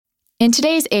In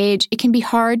today's age, it can be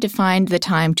hard to find the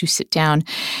time to sit down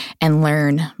and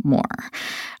learn more.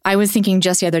 I was thinking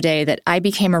just the other day that I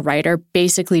became a writer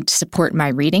basically to support my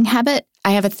reading habit.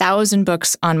 I have 1,000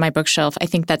 books on my bookshelf. I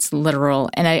think that's literal.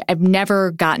 And I've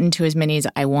never gotten to as many as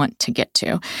I want to get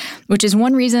to, which is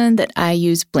one reason that I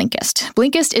use Blinkist.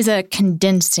 Blinkist is a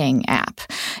condensing app.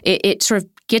 It sort of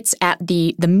gets at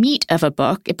the meat of a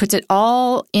book. It puts it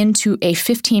all into a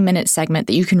 15-minute segment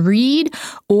that you can read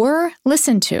or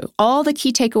listen to. All the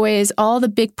key takeaways, all the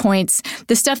big points,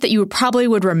 the stuff that you probably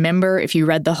would remember if you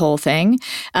read the whole thing,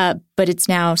 but it's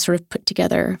now sort of put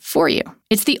together for you.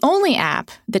 It's the only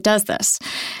app that does this.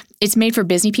 It's made for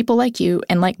busy people like you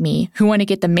and like me who want to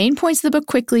get the main points of the book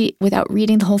quickly without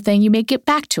reading the whole thing. You may get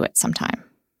back to it sometime.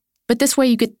 But this way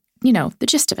you get the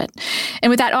gist of it.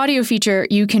 And with that audio feature,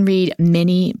 you can read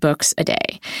many books a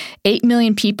day. 8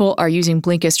 million people are using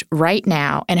Blinkist right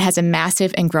now and has a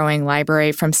massive and growing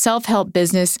library from self-help,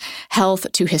 business, health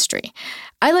to history.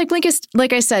 I like Blinkist,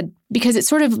 like I said, because it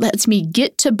sort of lets me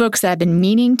get to books that I've been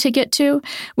meaning to get to,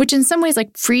 which in some ways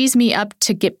frees me up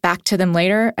to get back to them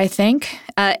later, I think.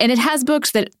 And it has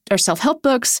books that are self-help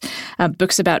books,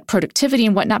 books about productivity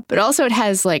and whatnot, but also it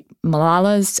has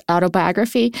Malala's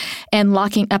autobiography and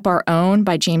Locking Up Our Own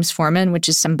by James Forman, which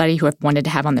is somebody who I've wanted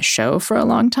to have on the show for a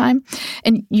long time.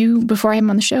 And before I have him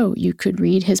on the show, you could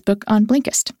read his book on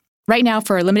Blinkist. Right now,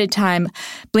 for a limited time,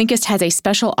 Blinkist has a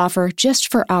special offer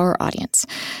just for our audience.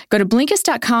 Go to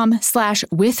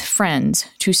Blinkist.com/withfriends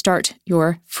to start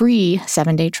your free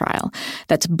 7-day trial.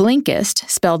 That's Blinkist,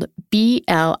 spelled Blinkist,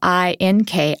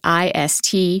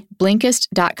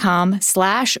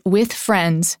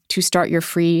 Blinkist.com/withfriends to start your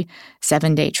free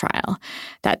 7-day trial.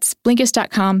 That's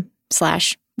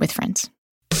Blinkist.com/withfriends.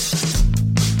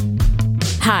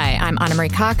 Hi, I'm Anna Marie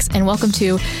Cox, and welcome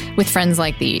to With Friends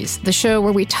Like These, the show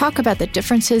where we talk about the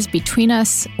differences between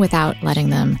us without letting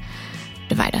them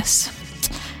divide us.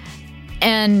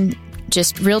 And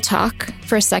just real talk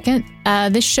for a second,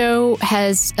 this show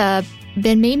has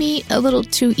been maybe a little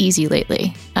too easy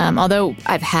lately. Although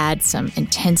I've had some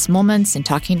intense moments in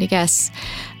talking to guests,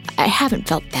 I haven't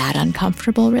felt that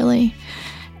uncomfortable, really.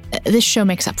 This show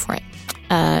makes up for it.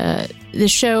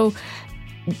 This show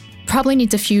probably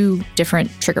needs a few different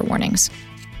trigger warnings.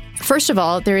 First of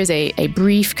all, there is a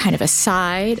brief kind of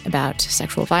aside about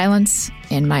sexual violence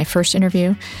in my first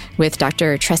interview with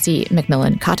Dr. Tressie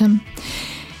McMillan Cottom.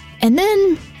 And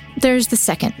then there's the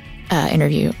second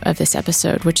interview of this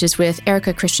episode, which is with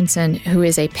Erica Christensen, who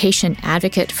is a patient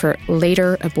advocate for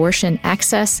later abortion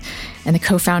access and the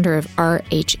co-founder of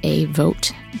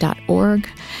RHAVote.org.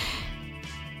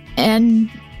 And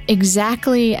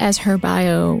exactly as her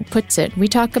bio puts it, we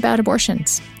talk about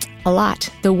abortions a lot.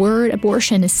 The word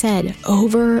abortion is said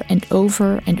over and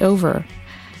over and over.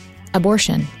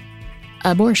 Abortion,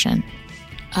 abortion,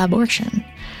 abortion.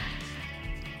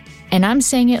 And I'm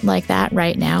saying it like that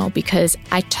right now because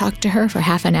I talked to her for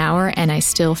half an hour and I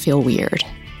still feel weird.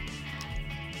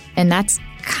 And that's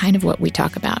kind of what we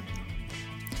talk about.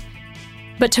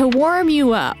 But to warm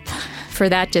you up for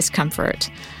that discomfort,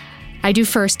 I do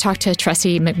first talk to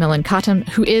Tressie McMillan Cottom,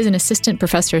 who is an assistant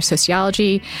professor of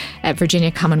sociology at Virginia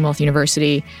Commonwealth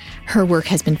University. Her work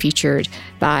has been featured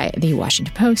by The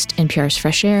Washington Post, NPR's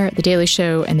Fresh Air, The Daily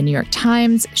Show, and The New York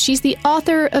Times. She's the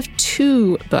author of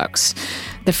 2 books.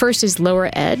 The first is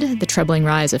Lower Ed, The Troubling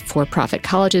Rise of For-Profit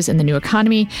Colleges in the New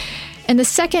Economy. And the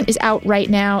second is out right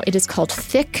now. It is called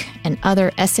Thick and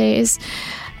Other Essays.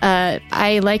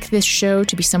 I like this show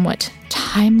to be somewhat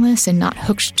timeless and not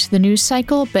hooked to the news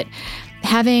cycle, but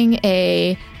having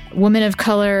a woman of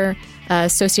color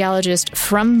sociologist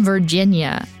from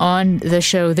Virginia on the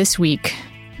show this week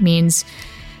means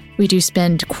we do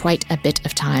spend quite a bit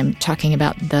of time talking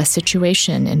about the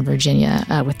situation in Virginia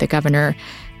with the governor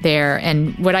there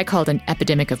and what I called an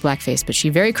epidemic of blackface, but she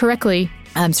very correctly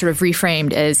sort of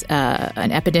reframed as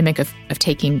an epidemic of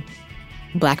taking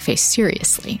blackface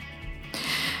seriously.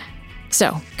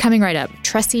 So, coming right up,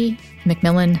 Tressie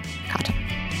McMillan Cottom.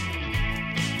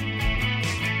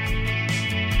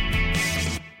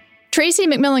 Tressie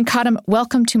McMillan Cottom,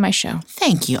 welcome to my show.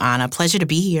 Thank you, Anna. Pleasure to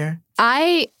be here.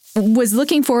 I was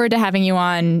looking forward to having you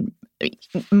on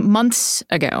months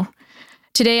ago.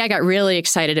 Today, I got really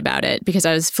excited about it because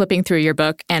I was flipping through your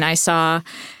book and I saw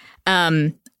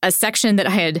a section that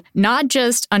I had not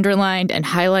just underlined and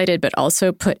highlighted, but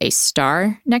also put a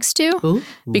star next to. Ooh.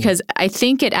 Because I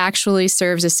think it actually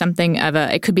serves as something of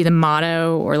it could be the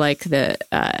motto or the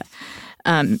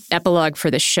epilogue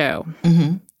for the show.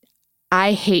 Mm-hmm.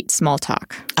 I hate small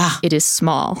talk. It is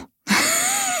small.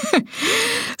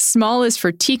 Small is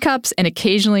for teacups and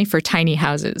occasionally for tiny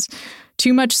houses.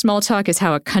 Too much small talk is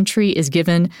how a country is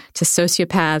given to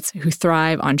sociopaths who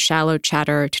thrive on shallow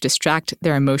chatter to distract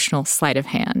their emotional sleight of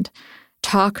hand.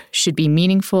 Talk should be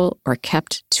meaningful or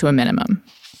kept to a minimum.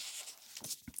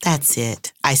 That's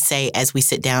it. I say as we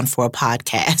sit down for a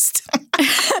podcast.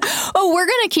 Oh, we're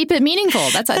going to keep it meaningful.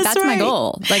 That's right. My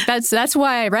goal. Like that's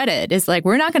why I read it. It's like,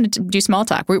 we're not going to do small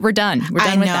talk. We're done. We're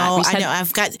done with that. I know.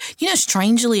 I've got,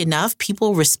 strangely enough,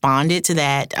 people responded to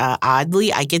that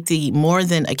oddly. I get the more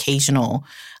than occasional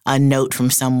note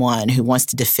from someone who wants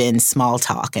to defend small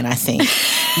talk. And I think,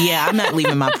 yeah, I'm not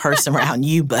leaving my purse around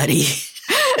you, buddy.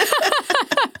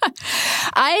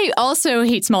 I also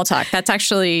hate small talk. That's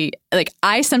actually,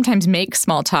 I sometimes make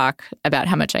small talk about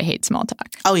how much I hate small talk.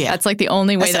 Oh, yeah. That's the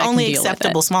only way that I can deal with it. That's the only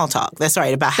acceptable small talk. That's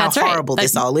right, about how horrible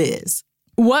this all is.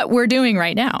 What we're doing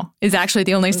right now is actually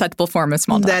the only acceptable form of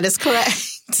small talk. That is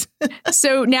correct.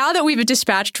 So now that we've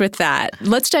dispatched with that,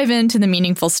 let's dive into the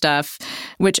meaningful stuff,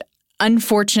 which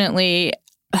unfortunately,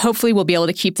 hopefully we'll be able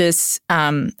to keep this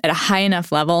at a high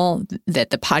enough level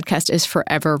that the podcast is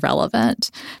forever relevant.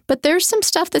 But there's some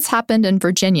stuff that's happened in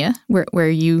Virginia, where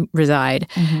you reside,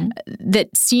 that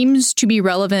seems to be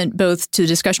relevant both to the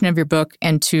discussion of your book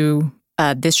and to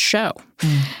this show.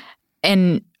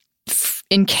 And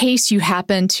in case you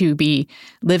happen to be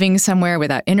living somewhere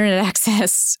without internet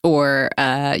access or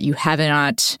you have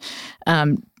not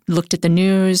looked at the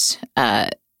news,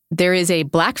 there is a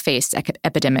blackface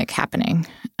epidemic happening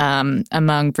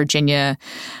among Virginia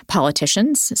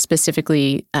politicians,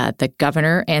 specifically the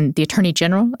governor and the attorney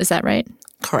general. Is that right?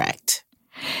 Correct.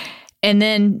 And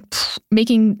then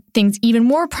making things even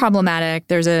more problematic,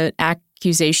 there's an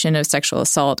accusation of sexual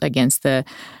assault against the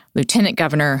lieutenant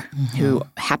governor who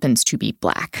happens to be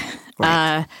Black.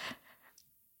 Right.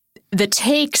 The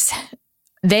takes,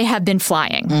 they have been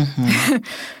flying.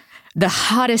 The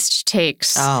hottest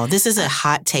takes. Oh, this is a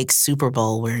hot take Super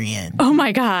Bowl we're in. Oh,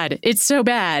 my God. It's so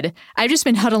bad. I've just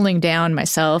been huddling down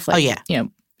myself.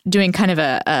 Doing kind of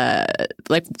a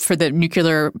for the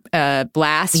nuclear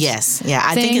blast. Yes. Yeah.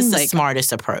 I think it's the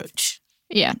smartest approach.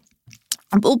 Yeah.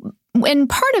 Well, and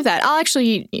part of that, I'll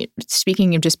actually,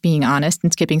 speaking of just being honest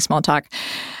and skipping small talk,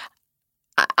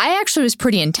 I actually was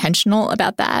pretty intentional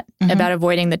about that, about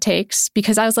avoiding the takes,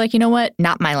 because I was like, you know what?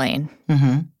 Not my lane.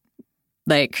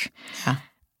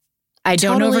 I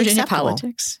don't know Virginia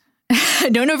politics. I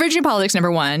don't know Virginia politics,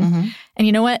 number one. And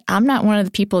you know what? I'm not one of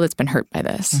the people that's been hurt by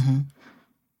this.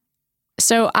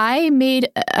 So I made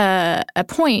a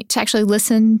point to actually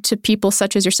listen to people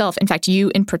such as yourself. In fact, you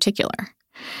in particular.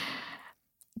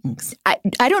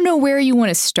 I don't know where you want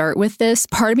to start with this.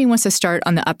 Part of me wants to start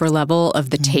on the upper level of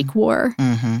the take war.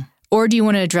 Or do you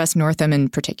want to address Northam in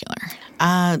particular?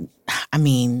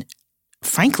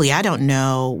 Frankly, I don't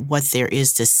know what there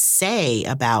is to say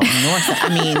about Northam.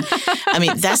 I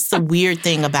mean, that's the weird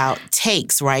thing about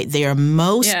takes, right? They are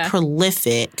most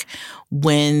prolific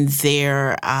when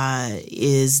there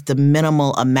is the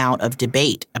minimal amount of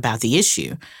debate about the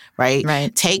issue,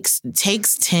 right? Takes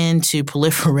tend to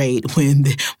proliferate when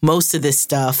most of this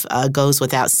stuff goes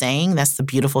without saying. That's the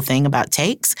beautiful thing about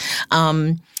takes.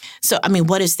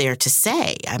 What is there to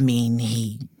say?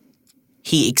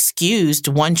 He excused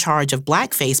one charge of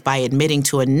blackface by admitting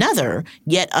to another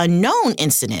yet unknown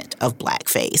incident of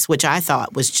blackface, which I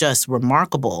thought was just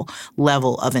remarkable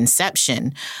level of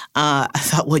inception. I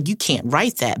thought, well, you can't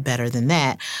write that better than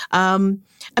that.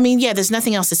 There's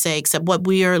nothing else to say except what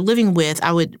we are living with.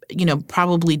 I would,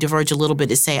 probably diverge a little bit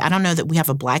to say, I don't know that we have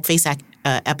a blackface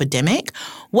epidemic.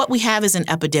 What we have is an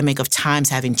epidemic of times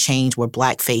having changed where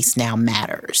blackface now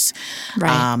matters.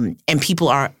 Right. And people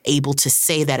are able to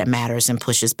say that it matters and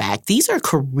pushes back. These are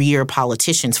career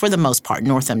politicians for the most part,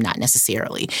 Northam not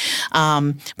necessarily.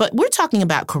 But we're talking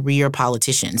about career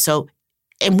politicians.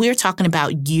 And we're talking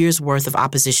about years' worth of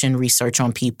opposition research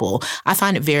on people. I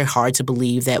find it very hard to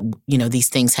believe that, these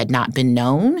things had not been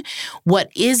known.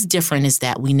 What is different is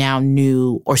that we now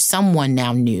knew, or someone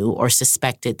now knew or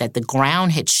suspected that the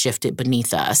ground had shifted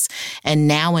beneath us. And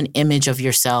now an image of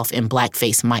yourself in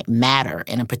blackface might matter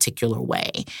in a particular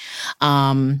way.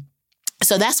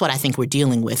 So that's what I think we're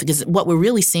dealing with, because what we're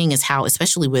really seeing is how,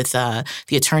 especially with the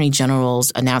Attorney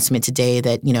General's announcement today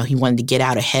that, he wanted to get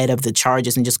out ahead of the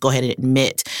charges and just go ahead and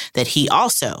admit that he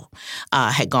also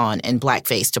had gone in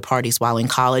blackface to parties while in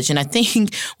college. And I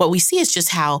think what we see is just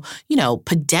how,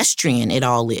 pedestrian it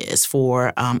all is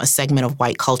for a segment of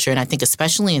white culture. And I think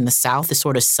especially in the South, the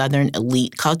sort of Southern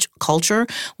elite culture,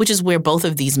 which is where both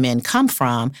of these men come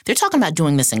from, they're talking about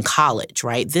doing this in college,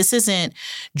 right? This isn't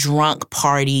drunk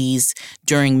parties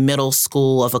during middle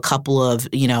school of a couple of,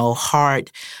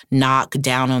 hard knock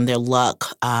down on their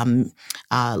luck,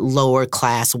 lower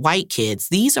class white kids.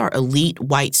 These are elite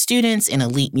white students in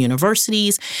elite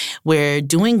universities where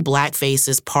doing blackface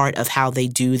is part of how they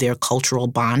do their cultural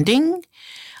bonding.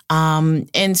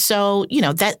 And so,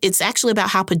 that it's actually about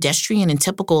how pedestrian and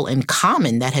typical and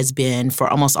common that has been for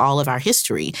almost all of our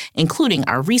history, including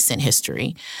our recent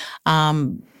history. What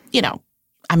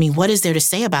is there to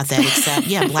say about that except,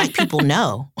 Black people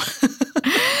know.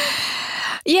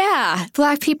 Yeah,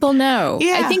 Black people know.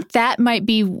 Yeah. I think that might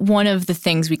be one of the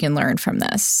things we can learn from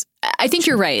this. I think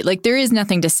you're right. Like, there is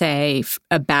nothing to say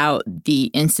about the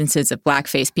instances of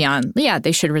blackface beyond,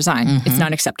 they should resign. Mm-hmm. It's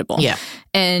not acceptable. Yeah.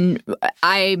 And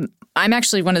I'm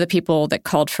actually one of the people that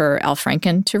called for Al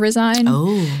Franken to resign.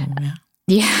 Oh,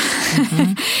 yeah.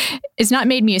 Mm-hmm. It's not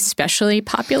made me especially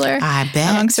popular. I bet.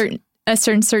 Among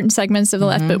certain segments of the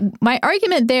left. But my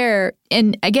argument there,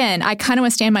 and again, I kind of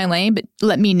want to stay in my lane, but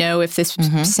let me know if this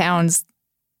sounds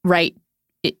right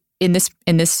in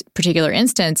this particular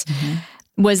instance,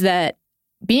 was that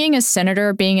being a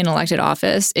senator, being in elected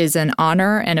office is an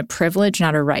honor and a privilege,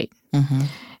 not a right. Mm-hmm.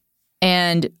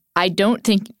 And I don't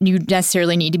think you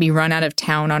necessarily need to be run out of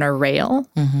town on a rail.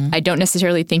 Mm-hmm. I don't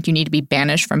necessarily think you need to be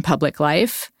banished from public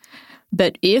life.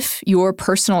 But if your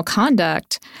personal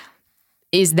conduct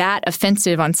is that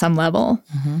offensive on some level,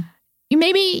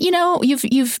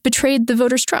 you've betrayed the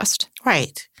voters' trust.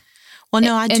 Right. Well,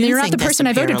 no, I do think and you're not the person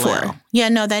I voted for. Yeah,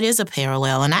 no, that is a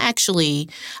parallel. And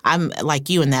I'm like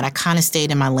you in that I kind of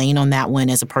stayed in my lane on that one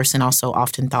as a person also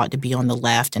often thought to be on the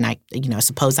left. And I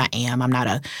suppose I am. I'm not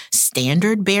a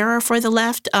standard bearer for the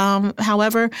left,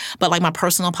 however. But like my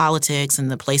personal politics and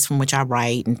the place from which I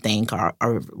write and think are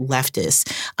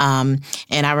leftist.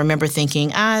 And I remember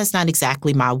thinking, it's not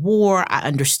exactly my war. I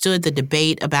understood the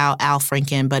debate about Al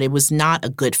Franken, but it was not a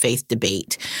good faith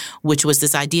debate, which was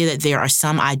this idea that there are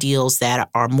some ideals that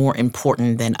are more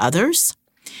important than others.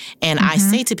 And I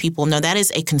say to people, no, that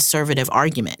is a conservative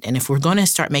argument. And if we're going to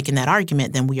start making that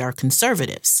argument, then we are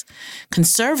conservatives.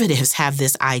 Conservatives have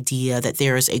this idea that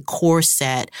there is a core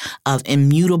set of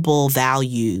immutable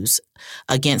values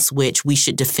against which we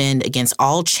should defend against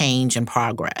all change and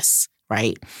progress.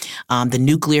 Right? The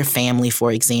nuclear family,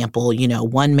 for example,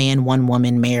 one man, one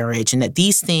woman marriage, and that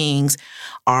these things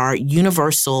are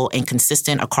universal and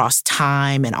consistent across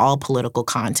time and all political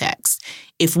contexts.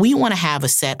 If we want to have a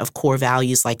set of core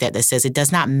values like that says it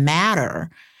does not matter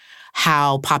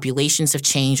how populations have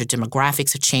changed or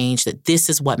demographics have changed, that this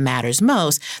is what matters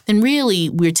most, then really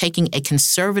we're taking a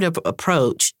conservative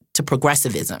approach to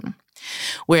progressivism.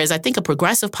 Whereas I think a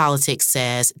progressive politics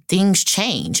says things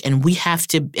change and we have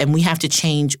to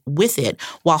change with it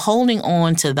while holding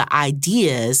on to the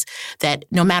ideas that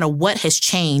no matter what has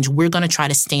changed, we're going to try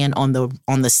to stand on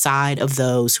the side of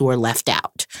those who are left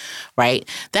out, right?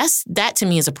 That to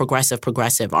me is a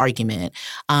progressive argument.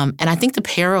 And I think the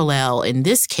parallel in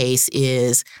this case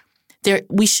is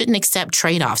we shouldn't accept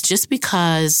trade-offs. Just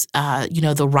because,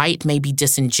 the right may be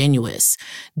disingenuous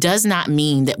does not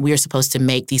mean that we're supposed to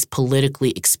make these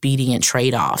politically expedient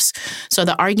trade-offs. So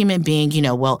the argument being,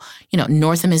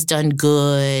 Northam has done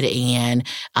good and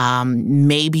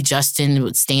maybe Justin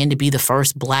would stand to be the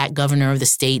first Black governor of the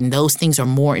state, and those things are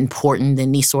more important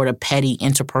than these sort of petty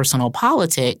interpersonal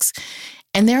politics.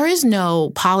 And there is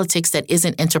no politics that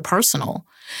isn't interpersonal.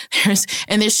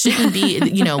 There shouldn't be,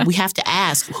 we have to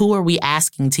ask, who are we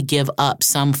asking to give up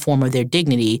some form of their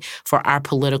dignity for our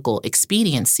political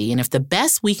expediency? And if the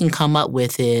best we can come up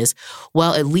with is,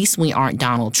 well, at least we aren't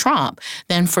Donald Trump,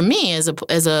 then for me as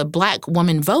a Black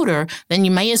woman voter, then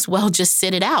you may as well just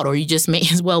sit it out, or you just may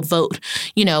as well vote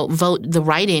the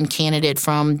write-in candidate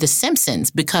from The Simpsons,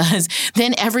 because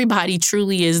then everybody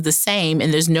truly is the same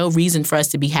and there's no reason for us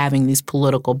to be having these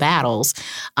political battles.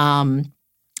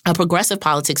 A progressive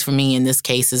politics for me in this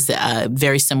case is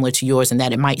very similar to yours in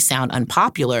that it might sound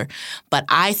unpopular, but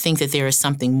I think that there is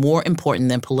something more important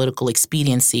than political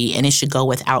expediency, and it should go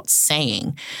without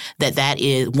saying that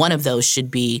is one of those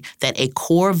should be that a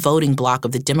core voting bloc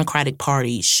of the Democratic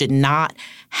Party should not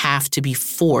have to be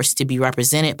forced to be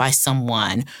represented by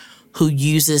someone who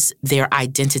uses their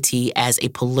identity as a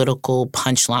political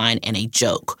punchline and a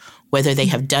joke, whether they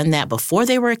have done that before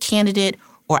they were a candidate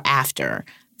or after.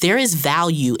 There is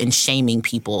value in shaming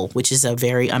people, which is a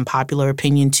very unpopular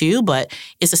opinion too, but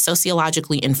it's a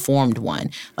sociologically informed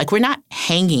one. Like, we're not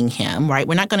hanging him, right?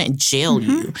 We're not going to jail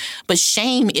you. But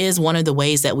shame is one of the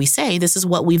ways that we say this is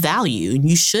what we value. And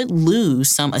you should lose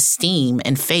some esteem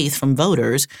and faith from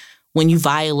voters when you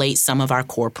violate some of our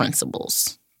core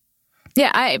principles.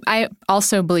 Yeah, I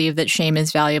also believe that shame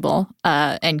is valuable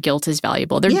and guilt is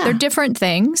valuable. They're different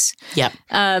things. Yep.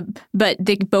 But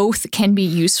they both can be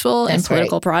useful in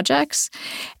political projects.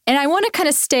 And I want to kind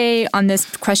of stay on this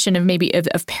question of maybe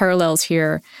of parallels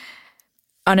here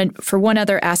for one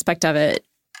other aspect of it,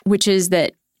 which is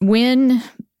that when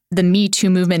the Me Too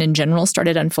movement in general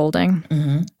started unfolding,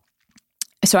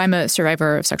 so I'm a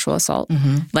survivor of sexual assault,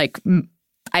 like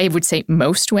I would say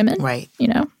most women, right? You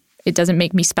know, it doesn't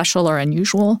make me special or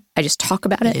unusual. I just talk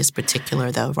about it. It is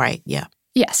particular though, right? Yeah.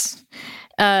 Yes.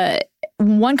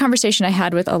 One conversation I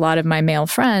had with a lot of my male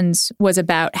friends was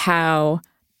about how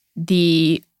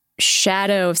the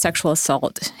shadow of sexual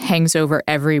assault hangs over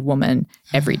every woman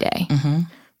every day.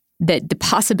 That the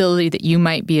possibility that you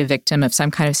might be a victim of some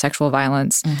kind of sexual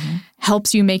violence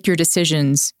helps you make your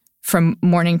decisions from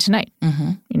morning to night.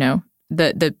 You know,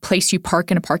 the place you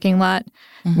park in a parking lot,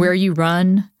 where you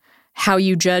run, how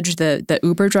you judge the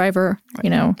Uber driver, you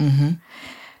know.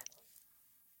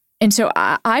 And so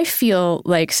I feel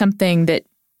like something that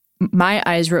my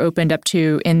eyes were opened up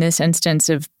to in this instance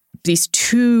of these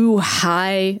two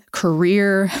high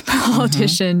career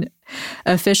politician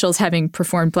officials having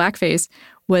performed blackface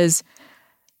was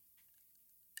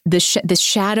the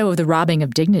shadow of the robbing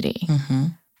of dignity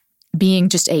being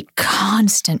just a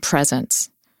constant presence.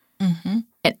 And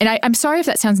I'm sorry if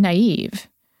that sounds naive,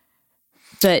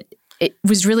 but it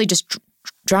was really just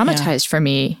dramatized for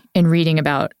me in reading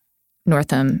about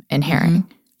Northam and Herring.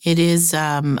 It is.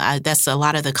 That's a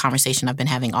lot of the conversation I've been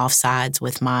having offsides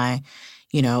with my,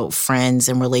 friends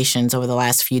and relations over the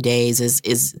last few days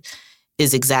is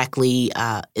exactly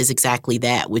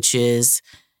that, which is,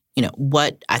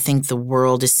 what I think the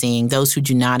world is seeing, those who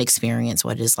do not experience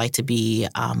what it is like to be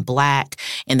Black.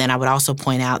 And then I would also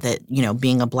point out that,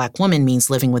 being a Black woman means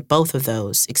living with both of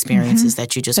those experiences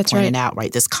that you just pointed out,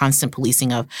 right? This constant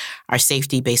policing of our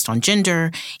safety based on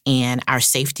gender and our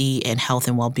safety and health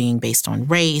and well-being based on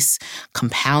race,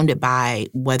 compounded by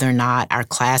whether or not our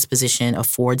class position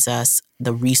affords us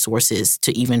the resources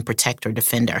to even protect or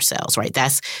defend ourselves, right?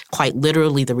 That's quite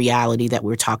literally the reality that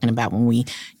we're talking about when we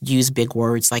use big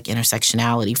words like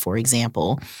intersectionality, for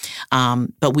example.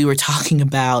 But we were talking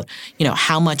about,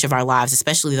 how much of our lives,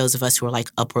 especially those of us who are like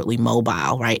upwardly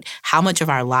mobile, right? How much of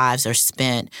our lives are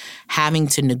spent having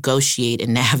to negotiate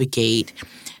and navigate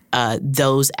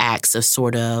those acts of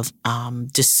sort of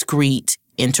discrete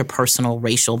interpersonal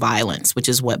racial violence, which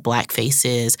is what blackface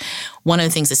is. One of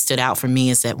the things that stood out for me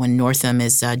is that when Northam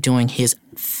is doing his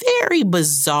very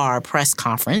bizarre press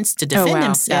conference to defend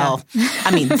himself,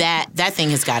 I mean, that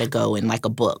thing has got to go in like a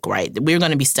book, right? We're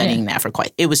going to be studying that for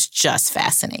it was just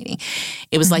fascinating.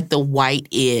 It was like the white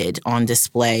id on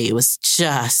display. It was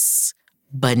just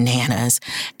bananas.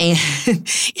 And,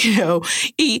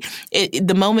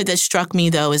 the moment that struck me,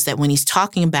 though, is that when he's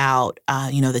talking about,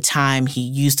 the time he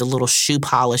used a little shoe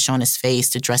polish on his face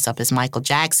to dress up as Michael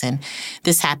Jackson,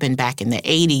 this happened back in the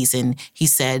 80s. And he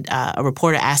said, a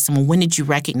reporter asked him, well, when did you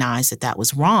recognize that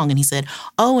was wrong? And he said,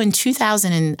 in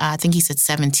 2000, and I think he said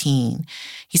 17.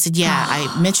 He said,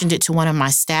 I mentioned it to one of my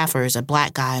staffers, a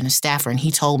Black guy and a staffer, and he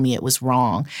told me it was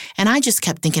wrong. And I just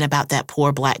kept thinking about that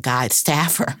poor Black guy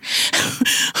staffer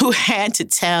who had to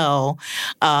tell,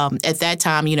 at that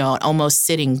time, an almost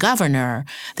sitting governor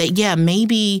that,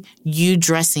 maybe you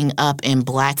dressing up in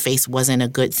blackface wasn't a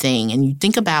good thing. And you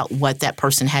think about what that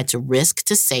person had to risk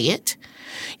to say it.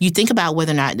 You think about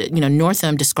whether or not,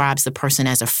 Northam describes the person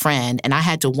as a friend, and I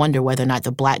had to wonder whether or not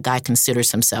the Black guy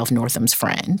considers himself Northam's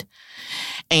friend.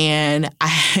 And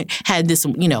I had this,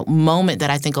 moment that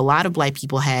I think a lot of Black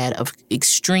people had of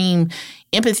extreme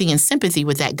empathy and sympathy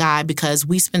with that guy because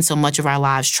we spend so much of our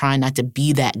lives trying not to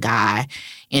be that guy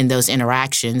in those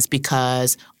interactions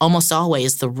because almost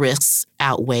always the risks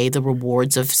outweigh the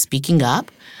rewards of speaking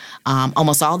up.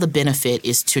 Almost all the benefit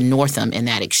is to Northam in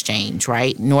that exchange,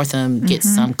 right? Northam gets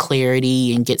some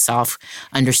clarity and gets off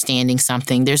understanding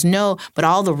something. But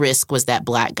all the risk was that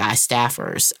Black guy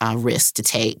staffer's risk to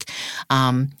take.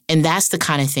 And that's the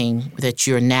kind of thing that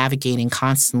you're navigating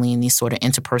constantly in these sort of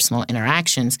interpersonal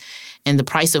interactions, and the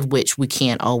price of which we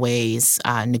can't always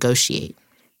negotiate.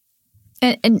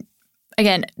 And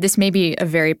again, this may be a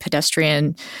very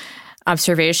pedestrian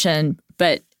observation,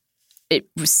 but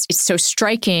it's so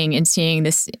striking in seeing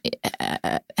this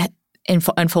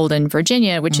unfold in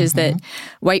Virginia, which is that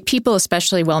white people,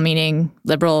 especially well-meaning,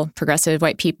 liberal, progressive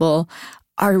white people,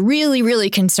 are really, really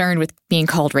concerned with being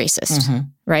called racist,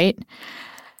 right?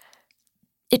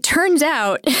 It turns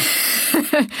out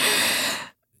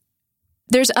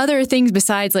there's other things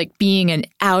besides like being an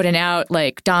out-and-out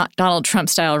like Donald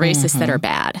Trump-style racist that are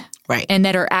bad. Right. And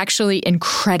that are actually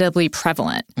incredibly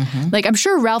prevalent. Like, I'm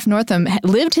sure Ralph Northam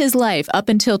lived his life up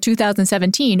until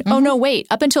 2017. Oh, no, wait,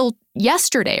 up until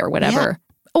yesterday or whatever. Yeah.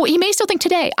 Oh, he may still think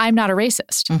today, I'm not a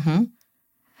racist.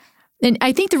 And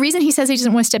I think the reason he says he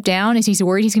doesn't want to step down is he's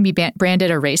worried he's going to be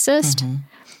branded a racist.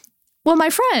 Well, my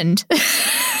friend.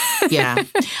 Yeah.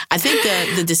 I think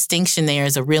the distinction there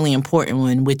is a really important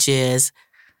one, which is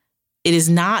it is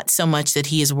not so much that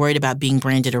he is worried about being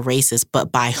branded a racist,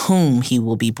 but by whom he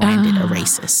will be branded a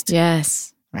racist.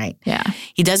 Yes. Right? Yeah.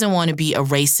 He doesn't want to be a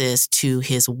racist to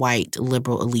his white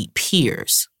liberal elite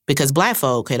peers because Black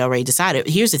folk had already decided.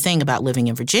 Here's the thing about living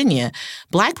in Virginia.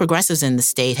 Black progressives in the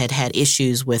state had had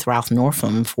issues with Ralph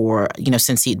Northam for,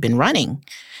 since he'd been running.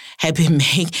 Had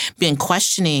been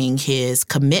questioning his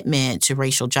commitment to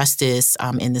racial justice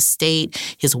in the state,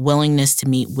 his willingness to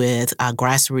meet with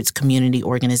grassroots community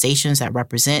organizations that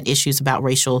represent issues about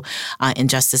racial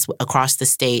injustice across the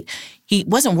state. He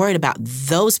wasn't worried about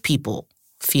those people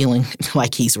feeling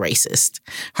like he's racist,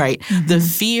 right? The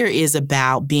fear is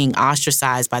about being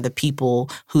ostracized by the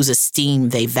people whose esteem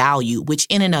they value, which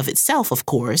in and of itself, of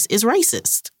course, is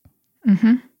racist.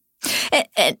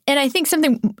 And I think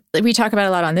something that we talk about a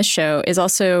lot on this show is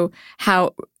also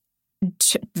how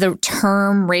the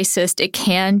term racist, it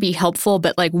can be helpful,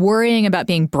 but like worrying about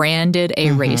being branded a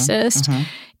racist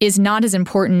is not as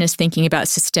important as thinking about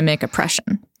systemic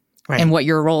oppression and what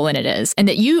your role in it is. And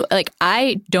that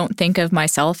I don't think of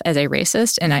myself as a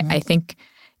racist, and I think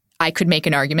I could make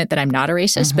an argument that I'm not a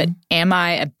racist, but am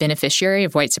I a beneficiary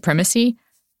of white supremacy?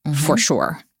 For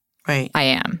sure. Right. I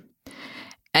am.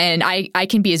 And I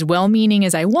can be as well-meaning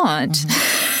as I want,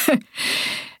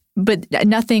 but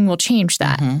nothing will change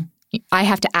that. I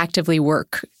have to actively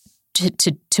work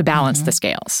to balance the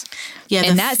scales. Yeah,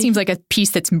 and that seems like a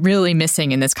piece that's really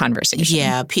missing in this conversation.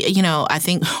 Yeah. I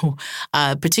think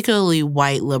particularly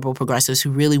white liberal progressives who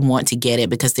really want to get it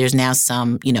because there's now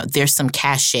there's some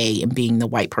cachet in being the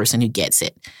white person who gets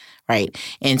it. Right.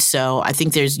 And so I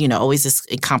think there's, always this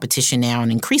competition now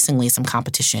and increasingly some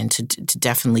competition to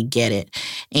definitely get it.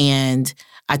 And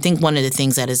I think one of the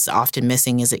things that is often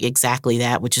missing is exactly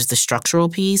that, which is the structural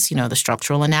piece, the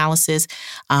structural analysis.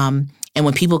 And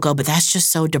when people go, but that's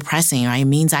just so depressing, right? It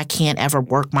means I can't ever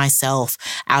work myself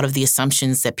out of the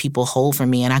assumptions that people hold for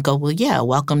me. And I go, well, yeah,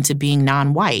 welcome to being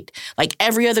non-white. Like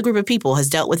every other group of people has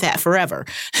dealt with that forever,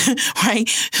 right?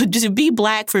 To be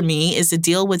Black for me is to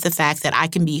deal with the fact that I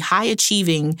can be high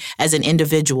achieving as an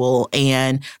individual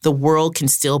and the world can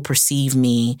still perceive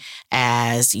me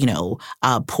as,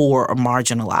 poor or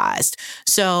marginalized.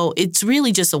 So it's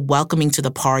really just a welcoming to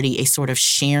the party, a sort of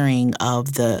sharing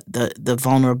of the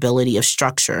vulnerability of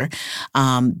structure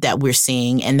that we're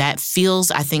seeing. And that feels,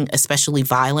 I think, especially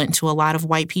violent to a lot of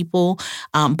white people.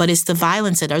 But it's the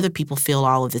violence that other people feel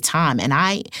all of the time. And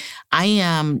I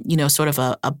am, sort of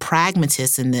a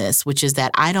pragmatist in this, which is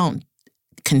that I don't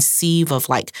conceive of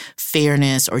like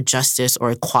fairness or justice or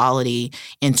equality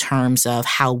in terms of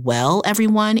how well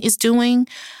everyone is doing.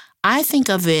 I think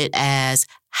of it as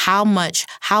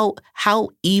how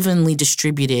evenly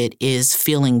distributed is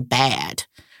feeling bad.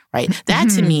 Right. That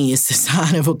to me is the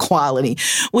sign of equality,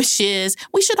 which is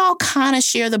we should all kind of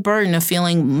share the burden of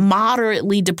feeling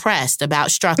moderately depressed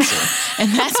about structure. And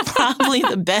that's probably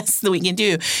the best that we can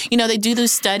do. They do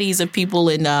those studies of people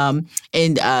in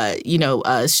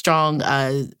strong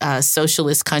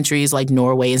socialist countries like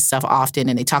Norway and stuff often.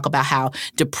 And they talk about how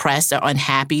depressed or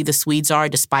unhappy the Swedes are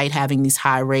despite having these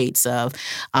high rates of,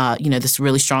 this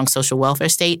really strong social welfare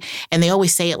state. And they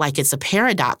always say it like it's a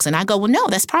paradox. And I go, well, no,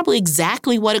 that's probably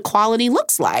exactly what equality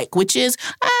looks like, which is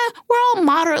we're all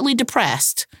moderately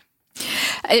depressed.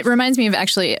 It reminds me of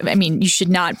you should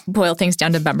not boil things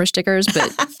down to bumper stickers,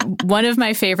 but one of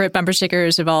my favorite bumper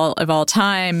stickers of all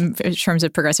time in terms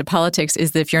of progressive politics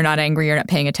is that if you're not angry, you're not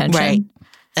paying attention. Right.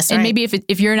 That's right. And maybe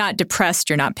if you're not depressed,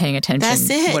 you're not paying attention.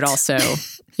 That's it. Would also,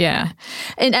 yeah.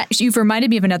 And you've reminded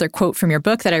me of another quote from your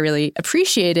book that I really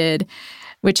appreciated,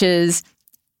 which is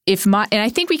and I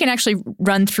think we can actually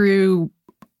run through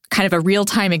kind of a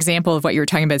real-time example of what you were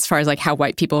talking about as far as like how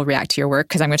white people react to your work,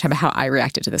 because I'm going to talk about how I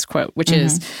reacted to this quote, which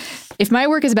is, if my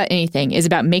work is about anything, is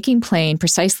about making plain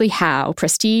precisely how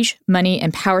prestige, money,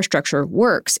 and power structure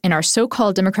works in our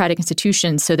so-called democratic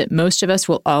institutions so that most of us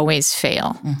will always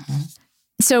fail.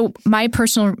 So my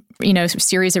personal,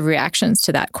 series of reactions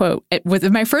to that quote, with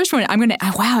my first one,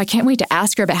 I can't wait to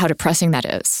ask her about how depressing that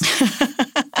is.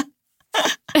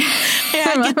 Yeah,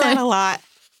 I get that a lot.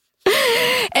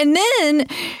 And then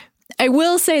I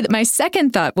will say that my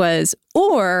second thought was,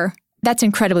 or that's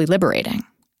incredibly liberating.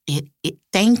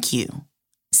 Thank you.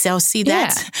 So see,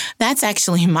 that's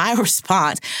actually my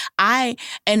response. I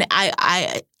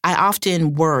I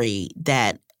often worry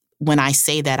that when I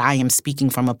say that, I am speaking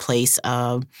from a place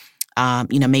of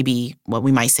maybe what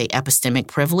we might say epistemic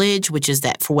privilege, which is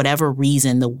that for whatever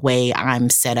reason, the way I'm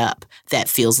set up, that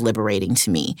feels liberating to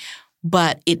me.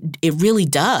 But it really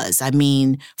does. I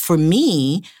mean, for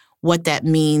me, what that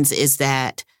means is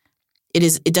that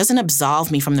it doesn't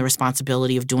absolve me from the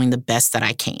responsibility of doing the best that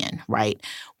I can, right?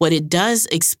 What it does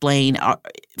explain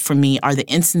for me are the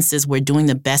instances where doing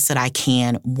the best that I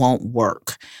can won't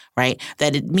work, right?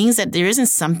 That it means that there isn't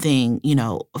something,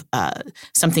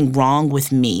 something wrong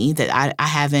with me that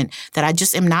I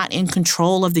just am not in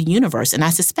control of the universe. And I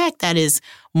suspect that is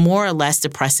more or less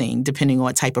depressing depending on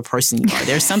what type of person you are.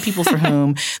 There are some people for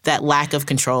whom that lack of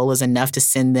control is enough to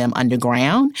send them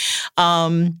underground.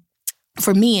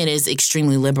 For me, it is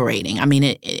extremely liberating. I mean,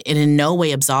 it in no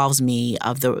way absolves me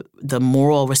of the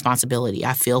moral responsibility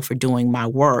I feel for doing my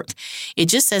work. It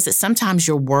just says that sometimes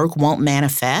your work won't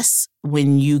manifest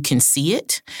when you can see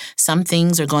it. Some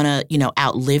things are going to,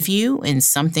 outlive you, and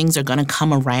some things are going to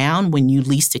come around when you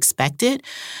least expect it.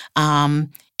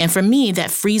 And for me,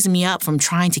 that frees me up from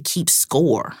trying to keep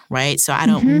score, right? So I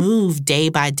don't move day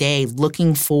by day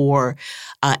looking for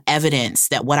evidence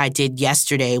that what I did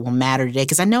yesterday will matter today,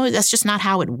 because I know that's just not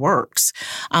how it works.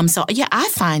 I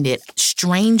find it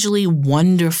strangely,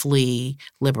 wonderfully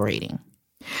liberating.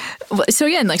 So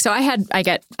again, I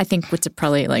get, I think what's a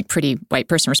probably like pretty white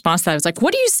person response to that. I was like,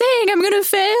 what are you saying? I'm going to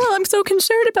fail. I'm so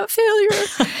concerned about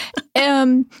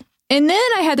failure. And then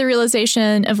I had the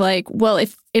realization of like, well,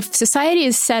 if society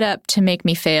is set up to make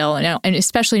me fail, and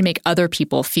especially to make other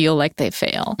people feel like they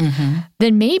fail,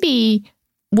 then maybe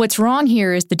what's wrong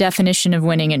here is the definition of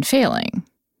winning and failing,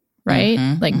 right?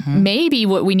 Maybe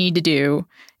what we need to do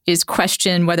is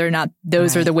question whether or not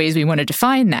those are the ways we want to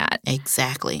define that.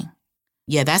 Exactly.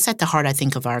 Yeah, that's at the heart, I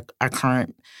think, of our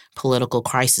current political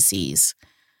crises,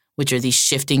 which are these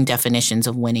shifting definitions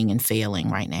of winning and failing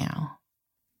right now.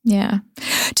 Yeah.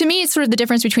 To me, it's sort of the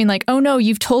difference between like, oh, no,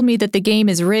 you've told me that the game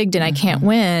is rigged and I can't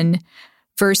win,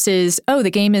 versus, oh,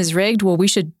 the game is rigged. Well, we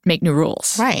should make new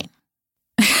rules. Right.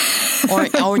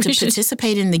 Or to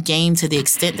participate in the game to the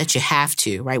extent that you have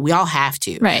to, right? We all have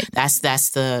to. Right. That's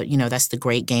the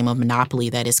great game of Monopoly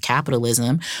that is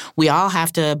capitalism. We all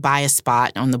have to buy a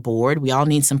spot on the board. We all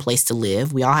need some place to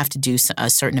live. We all have to do a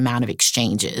certain amount of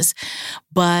exchanges.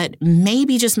 But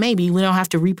maybe, just maybe, we don't have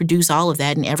to reproduce all of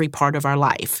that in every part of our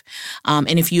life.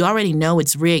 And if you already know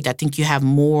it's rigged, I think you have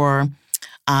more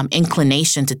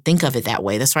inclination to think of it that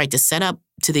way. That's right, to set up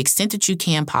to the extent that you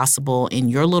can possible in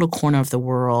your little corner of the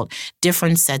world,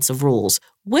 different sets of rules,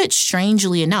 which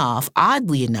strangely enough,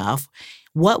 oddly enough,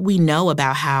 what we know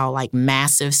about how like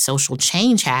massive social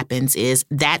change happens is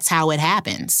that's how it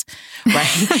happens,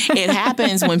 right? It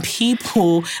happens when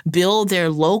people build their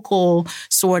local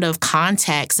sort of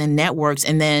contacts and networks,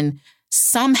 and then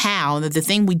somehow, the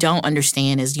thing we don't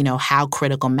understand is, how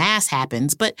critical mass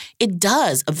happens, but it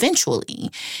does eventually.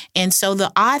 And so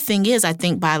the odd thing is, I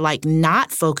think by like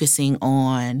not focusing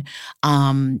on,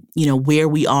 where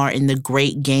we are in the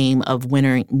great game of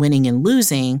winning and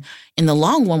losing, in the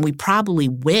long run, we probably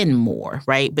win more,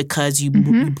 right? Because you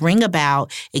bring about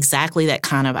exactly that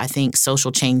kind of, I think,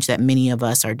 social change that many of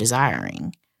us are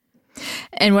desiring.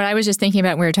 And what I was just thinking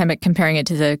about when we were talking about comparing it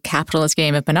to the capitalist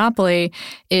game of Monopoly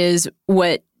is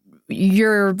what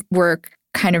your work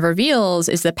kind of reveals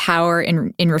is the power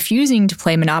in refusing to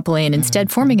play Monopoly and instead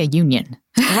forming a union.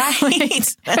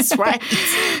 Right. That's right.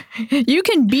 You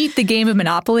can beat the game of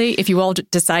Monopoly if you all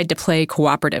decide to play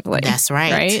cooperatively. That's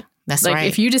right. Right? That's like right.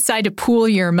 If you decide to pool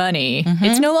your money,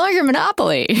 it's no longer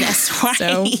Monopoly. That's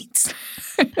right.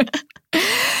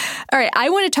 All right, I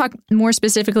want to talk more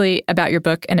specifically about your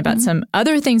book and about some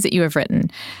other things that you have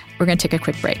written. We're going to take a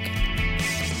quick break.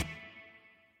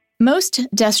 Most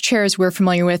desk chairs we're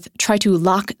familiar with try to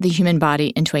lock the human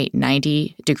body into a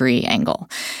 90-degree angle.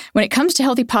 When it comes to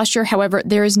healthy posture, however,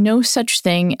 there is no such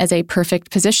thing as a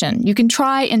perfect position. You can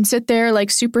try and sit there like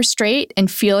super straight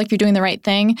and feel like you're doing the right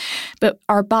thing, but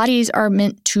our bodies are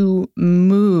meant to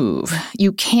move.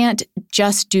 You can't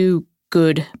just do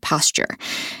good posture.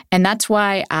 And that's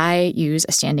why I use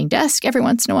a standing desk every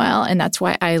once in a while, and that's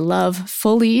why I love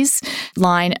Fully's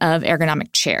line of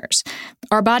ergonomic chairs.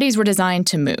 Our bodies were designed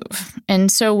to move.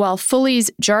 And so while Fully's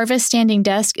Jarvis standing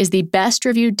desk is the best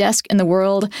reviewed desk in the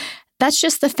world, that's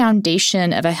just the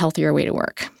foundation of a healthier way to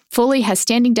work. Fully has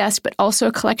standing desks, but also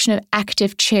a collection of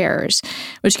active chairs,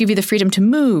 which give you the freedom to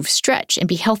move, stretch, and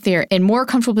be healthier in more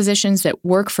comfortable positions that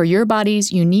work for your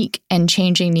body's unique and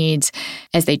changing needs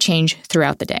as they change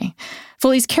throughout the day.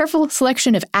 Fully's careful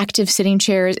selection of active sitting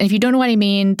chairs, and if you don't know what I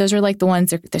mean, those are like the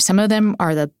ones, some of them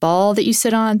are the ball that you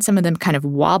sit on, some of them kind of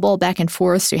wobble back and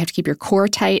forth, so you have to keep your core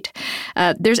tight.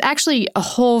 There's actually a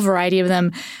whole variety of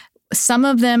them. Some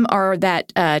of them are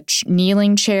that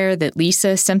kneeling chair that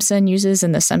Lisa Simpson uses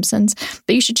in The Simpsons,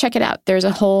 but you should check it out. There's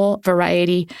a whole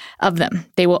variety of them.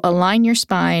 They will align your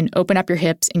spine, open up your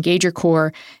hips, engage your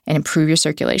core, and improve your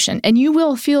circulation. And you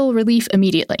will feel relief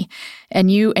immediately. And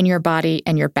you and your body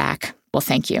and your back will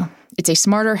thank you. It's a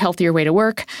smarter, healthier way to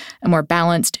work, a more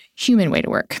balanced, human way to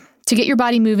work. To get your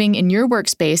body moving in your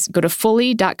workspace, go to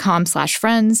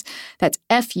fully.com/friends. That's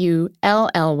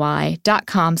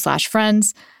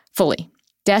FULLY.com/friends. Fully.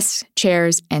 Desks,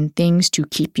 chairs, and things to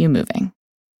keep you moving.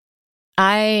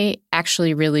 I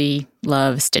actually really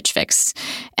love Stitch Fix,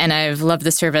 and I've loved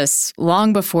the service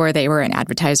long before they were an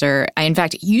advertiser. I, in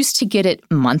fact, used to get it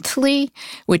monthly,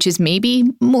 which is maybe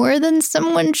more than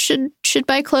someone should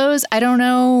buy clothes. I don't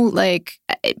know,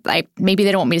 maybe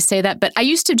they don't want me to say that, but I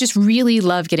used to just really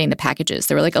love getting the packages.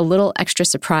 They were like a little extra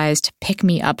surprise to pick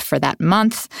me up for that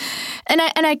month, and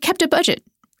I kept a budget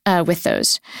with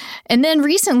those. And then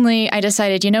recently I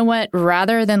decided, you know what,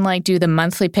 rather than do the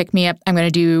monthly pick-me-up, I'm going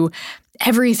to do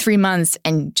every 3 months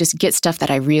and just get stuff that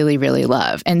I really, really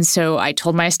love. And so I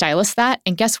told my stylist that,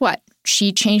 and guess what?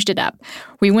 She changed it up.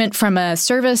 We went from a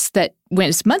service that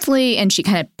was monthly and she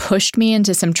kind of pushed me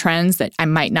into some trends that I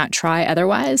might not try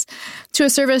otherwise, to a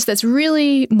service that's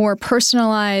really more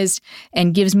personalized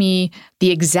and gives me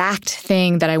the exact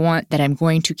thing that I want that I'm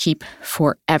going to keep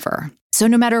forever. So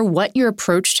no matter what your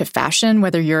approach to fashion,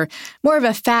 whether you're more of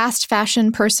a fast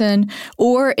fashion person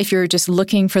or if you're just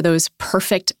looking for those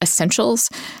perfect essentials,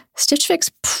 Stitch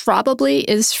Fix probably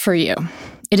is for you.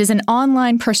 It is an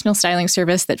online personal styling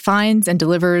service that finds and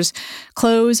delivers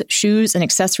clothes, shoes, and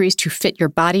accessories to fit your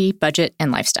body, budget,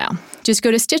 and lifestyle. Just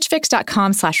go to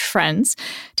stitchfix.com/friends.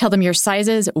 Tell them your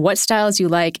sizes, what styles you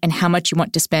like, and how much you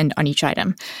want to spend on each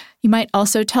item. You might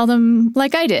also tell them,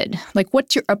 like I did,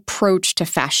 what's your approach to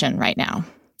fashion right now?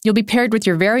 You'll be paired with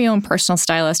your very own personal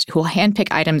stylist who will handpick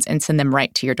items and send them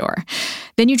right to your door.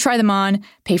 Then you try them on,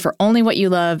 pay for only what you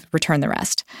love, return the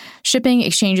rest. Shipping,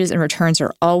 exchanges, and returns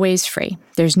are always free.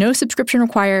 There's no subscription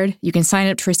required. You can sign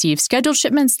up to receive scheduled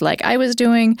shipments like I was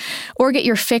doing, or get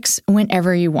your fix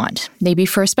whenever you want. Maybe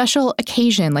for a special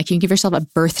occasion, like you can give yourself a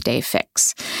birthday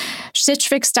fix. Stitch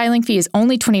Fix styling fee is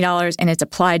only $20 and it's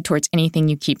applied towards anything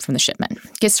you keep from the shipment.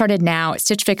 Get started now at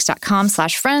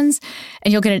stitchfix.com/friends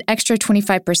and you'll get an extra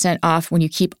 25% off when you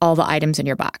keep all the items in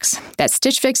your box. That's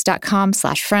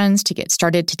stitchfix.com/friends to get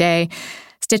started today.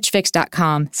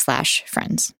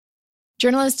 stitchfix.com/friends.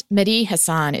 Journalist Mehdi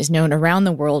Hasan is known around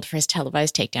the world for his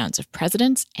televised takedowns of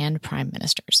presidents and prime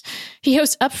ministers. He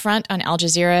hosts Upfront on Al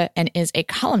Jazeera and is a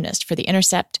columnist for The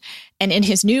Intercept. And in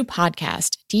his new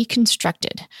podcast,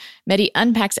 Deconstructed, Mehdi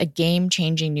unpacks a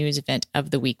game-changing news event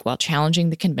of the week while challenging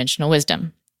the conventional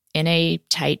wisdom in a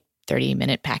tight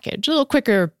 30-minute package, a little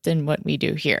quicker than what we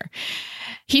do here.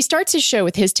 He starts his show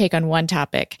with his take on one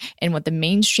topic and what the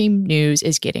mainstream news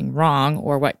is getting wrong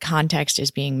or what context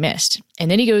is being missed.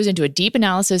 And then he goes into a deep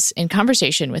analysis and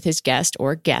conversation with his guest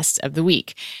or guests of the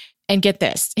week. And get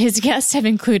this, his guests have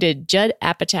included Judd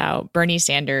Apatow, Bernie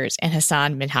Sanders, and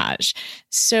Hassan Minhaj.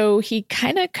 So he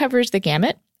kind of covers the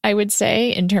gamut, I would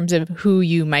say, in terms of who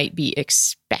you might be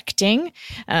expecting.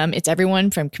 It's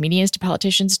everyone from comedians to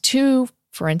politicians to,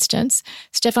 for instance,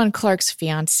 Stephon Clark's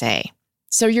fiancée.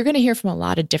 So you're going to hear from a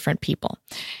lot of different people.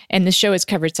 And the show has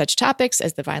covered such topics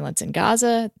as the violence in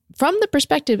Gaza from the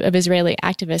perspective of Israeli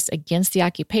activists against the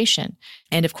occupation,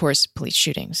 and of course, police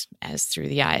shootings, as through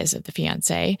the eyes of the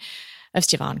fiancé of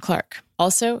Stephon Clark.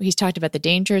 Also, he's talked about the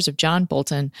dangers of John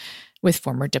Bolton with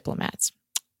former diplomats.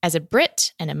 As a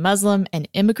Brit and a Muslim and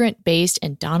immigrant based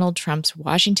in Donald Trump's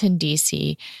Washington,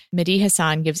 D.C., Mehdi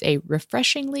Hasan gives a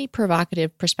refreshingly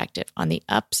provocative perspective on the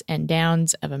ups and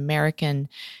downs of American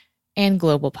and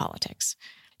global politics.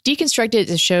 Deconstructed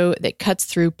is a show that cuts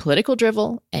through political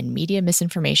drivel and media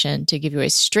misinformation to give you a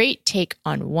straight take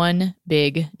on one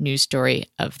big news story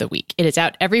of the week. It is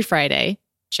out every Friday,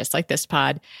 just like this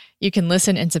pod. You can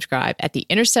listen and subscribe at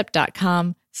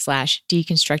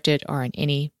theintercept.com/deconstructed or on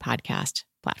any podcast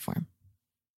platform.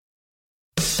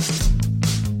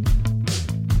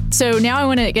 So now I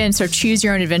want to, again, sort of choose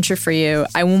your own adventure for you.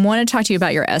 I want to talk to you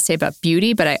about your essay about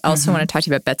beauty, but I also want to talk to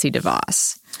you about Betsy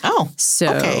DeVos. Oh,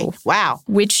 so okay. Wow.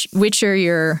 Which are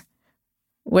your,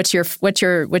 what's your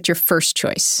first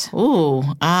choice? Ooh,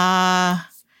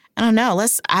 I don't know.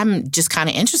 I'm just kind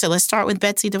of interested. Let's start with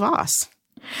Betsy DeVos.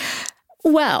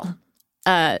 Well,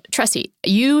 Tressie,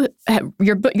 your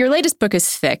latest book is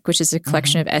Thick, which is a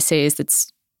collection of essays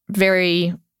that's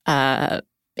very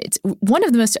it's one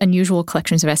of the most unusual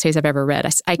collections of essays I've ever read.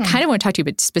 I kind of want to talk to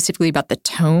you specifically about the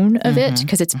tone of it,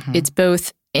 because it's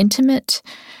both intimate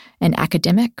and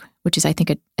academic, which is, I think,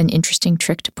 an interesting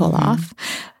trick to pull off.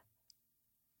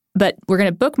 But we're going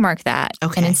to bookmark that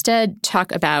and instead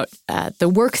talk about the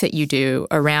work that you do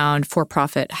around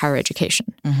for-profit higher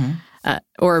education,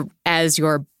 or as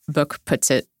your book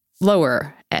puts it,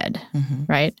 lower ed,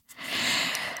 right?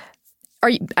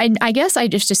 I guess I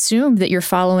just assumed that you're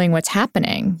following what's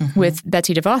happening with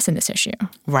Betsy DeVos in this issue.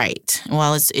 Right.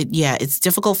 Well, it's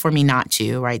difficult for me not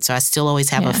to, right? So I still always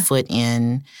have a foot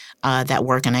in that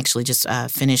work, and actually just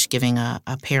finished giving a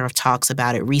pair of talks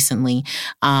about it recently.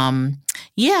 So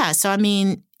I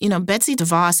mean, Betsy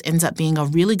DeVos ends up being a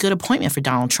really good appointment for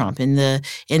Donald Trump in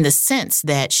the sense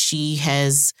that she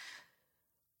has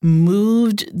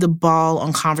moved the ball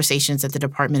on conversations at the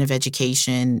Department of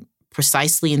Education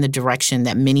precisely in the direction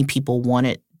that many people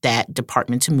wanted that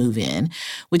department to move in,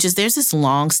 which is there's this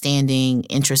longstanding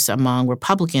interest among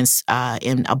Republicans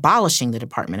in abolishing the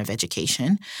Department of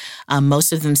Education.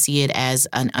 Most of them see it as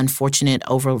an unfortunate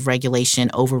overregulation,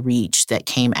 overreach that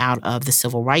came out of the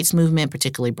civil rights movement,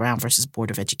 particularly Brown versus Board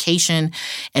of Education,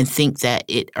 and think that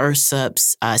it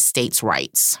usurps states'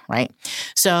 rights, right?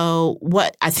 So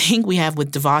what I think we have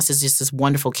with DeVos is just this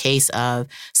wonderful case of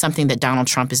something that Donald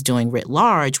Trump is doing writ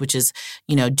large, which is,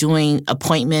 doing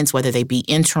appointments, whether they be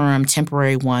interim,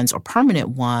 temporary ones, or permanent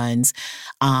ones,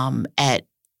 at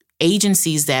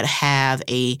agencies that have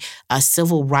a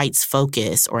civil rights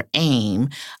focus or aim,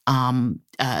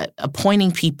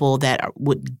 appointing people that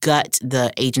would gut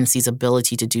the agency's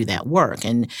ability to do that work.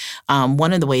 And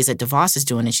one of the ways that DeVos is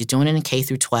doing it, she's doing it in K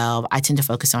through 12. I tend to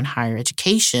focus on higher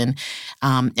education.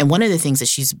 And one of the things that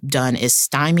she's done is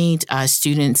stymied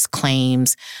students'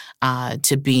 claims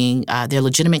to being their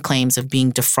legitimate claims of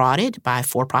being defrauded by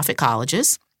for-profit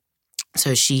colleges.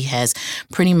 So she has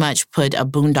pretty much put a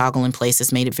boondoggle in place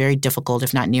that's made it very difficult,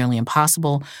 if not nearly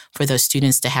impossible, for those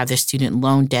students to have their student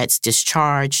loan debts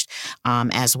discharged,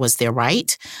 as was their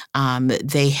right.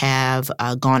 They have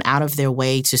gone out of their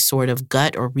way to sort of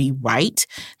gut or rewrite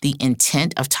the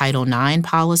intent of Title IX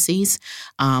policies,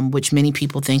 which many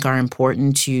people think are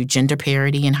important to gender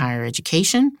parity in higher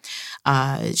education.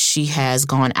 She has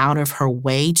gone out of her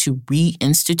way to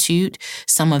reinstitute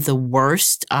some of the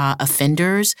worst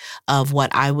offenders of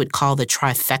what I would call the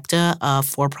trifecta of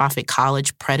for-profit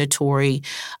college predatory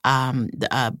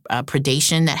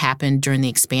predation that happened during the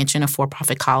expansion of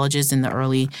for-profit colleges in the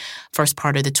early first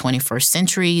part of the 21st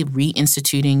century,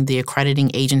 reinstituting the accrediting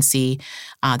agency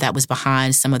that was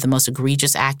behind some of the most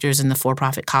egregious actors in the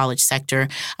for-profit college sector.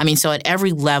 I mean, so at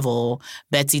every level,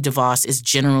 Betsy DeVos is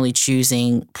generally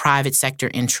choosing private sector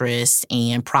interests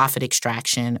and profit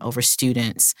extraction over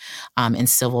students and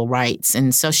civil rights.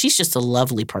 And so she's just a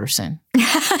lovely person.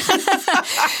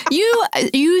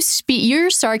 Your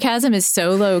sarcasm is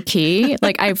so low key.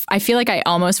 Like I feel like I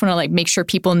almost want to make sure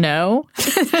people know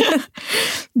that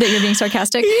you're being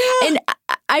sarcastic. Yeah. And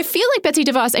I feel like Betsy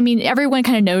DeVos, I mean, everyone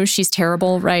kind of knows she's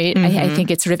terrible, right? I think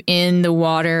it's sort of in the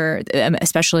water,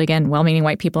 especially, again, well-meaning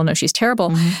white people know she's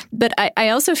terrible. But I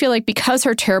also feel like because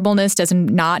her terribleness does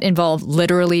not involve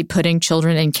literally putting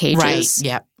children in cages.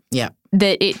 Right. Yep.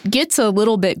 That it gets a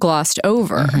little bit glossed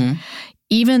over.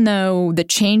 Even though the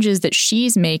changes that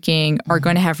she's making are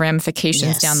going to have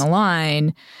ramifications down the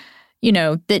line,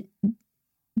 that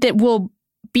will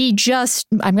be just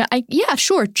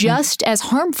as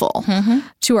harmful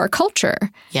to our culture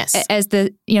as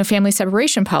the family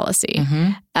separation policy.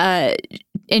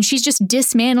 And she's just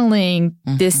dismantling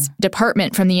this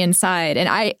department from the inside. And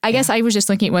I guess I was just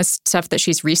looking at stuff that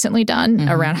she's recently done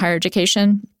around higher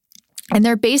education. And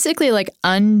they're basically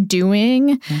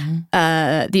undoing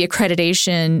the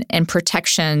accreditation and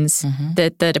protections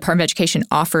that the Department of Education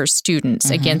offers students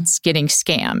against getting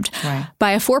scammed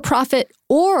by a for-profit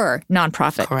or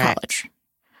nonprofit college.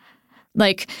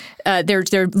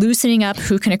 They're loosening up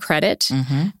who can accredit.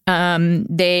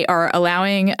 They are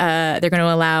allowing, they're going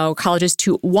to allow colleges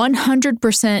to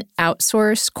 100%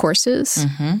 outsource courses,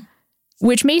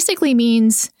 which basically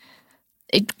means,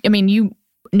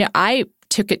 I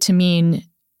took it to mean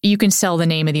you can sell the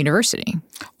name of the university.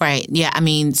 Right. Yeah. I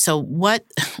mean, so what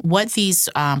these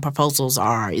proposals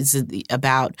are is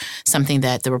about something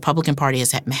that the Republican Party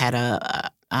has had a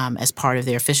as part of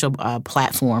their official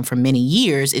platform for many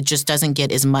years, it just doesn't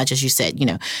get as much, as you said,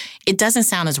 it doesn't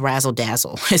sound as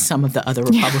razzle-dazzle as some of the other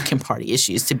Republican Party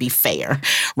issues, to be fair,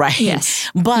 right?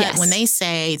 Yes. But when they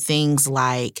say things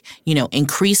like,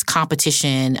 increased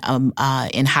competition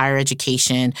in higher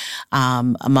education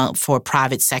for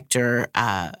private sector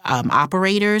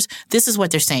operators, this is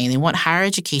what they're saying. They want higher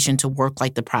education to work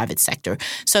like the private sector.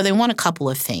 So they want a couple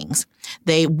of things.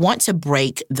 They want to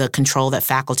break the control that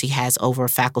faculty has over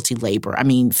faculty labor. I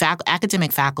mean,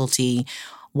 academic faculty,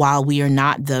 while we are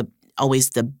not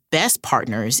always the best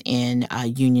partners in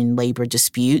union labor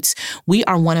disputes, we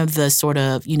are one of the sort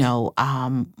of,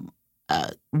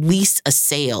 least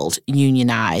assailed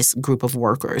unionized group of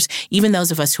workers. Even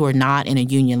those of us who are not in a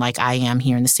union like I am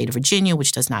here in the state of Virginia,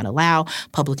 which does not allow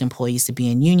public employees to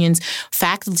be in unions,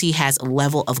 faculty has a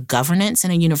level of governance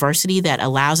in a university that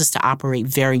allows us to operate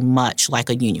very much like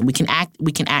a union. We can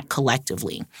act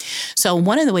collectively. So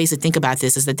one of the ways to think about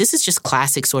this is that this is just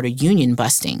classic sort of union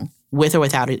busting, with or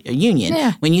without a union.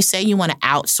 Yeah. When you say you want to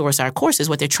outsource our courses,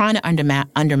 what they're trying to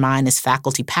undermine is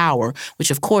faculty power,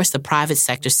 which of course the private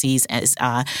sector sees as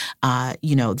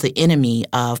the enemy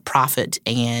of profit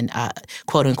and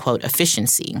quote unquote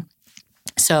efficiency.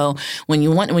 So when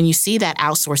you see that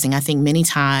outsourcing, I think many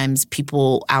times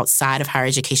people outside of higher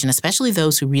education, especially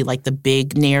those who read like the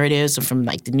big narratives from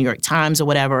like the New York Times or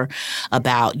whatever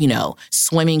about,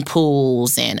 swimming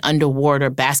pools and underwater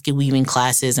basket weaving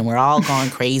classes, and we're all going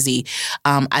crazy.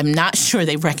 I'm not sure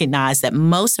they recognize that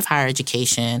most of higher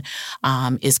education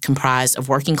is comprised of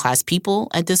working class people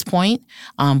at this point,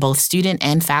 both student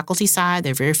and faculty side.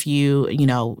 There are very few,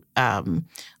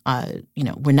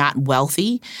 we're not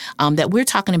wealthy, that we're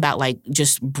talking about like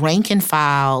just rank and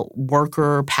file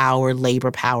worker power,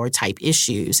 labor power type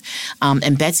issues.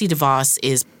 And Betsy DeVos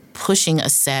is pushing a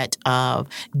set of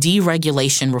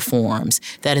deregulation reforms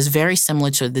that is very similar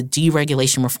to the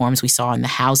deregulation reforms we saw in the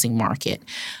housing market.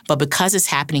 But because it's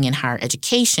happening in higher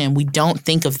education, we don't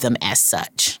think of them as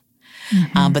such.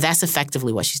 Mm-hmm. But that's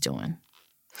effectively what she's doing.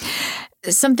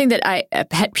 Something that a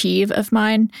pet peeve of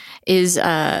mine is,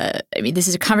 this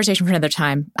is a conversation for another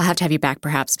time. I'll have to have you back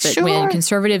perhaps. But sure. When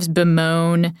conservatives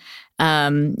bemoan,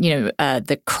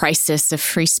 the crisis of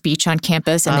free speech on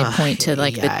campus, and they point to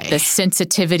like the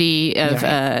sensitivity of,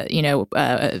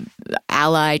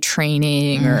 ally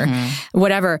training or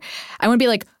whatever, I want to be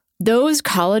like, those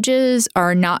colleges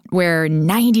are not where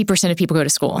 90% of people go to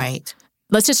school. Right.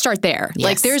 Let's just start there. Yes.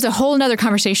 Like there's a whole nother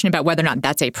conversation about whether or not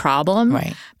that's a problem.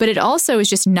 Right. But it also is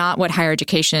just not what higher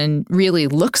education really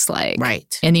looks like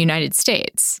in the United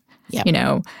States.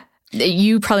 Yep.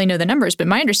 You probably know the numbers, but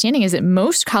my understanding is that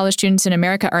most college students in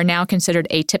America are now considered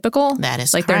atypical. That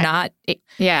is like correct. They're not.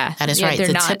 Yeah. That is right.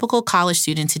 The typical college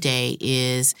student today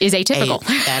is atypical.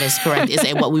 That is correct. Is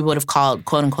what we would have called,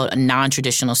 quote unquote, a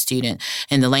non-traditional student.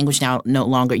 And the language now no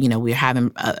longer, we're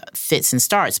having fits and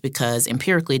starts because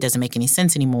empirically it doesn't make any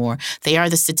sense anymore. They are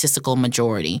the statistical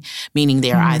majority, meaning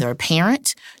they are either a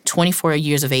parent, 24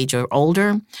 years of age or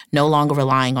older, no longer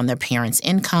relying on their parents'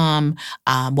 income,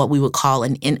 what we would call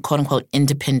an quote unquote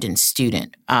independent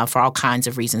student for all kinds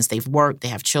of reasons. They've worked, they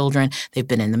have children, they've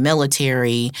been in the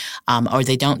military, or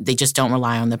they just don't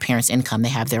rely on their parents' income. They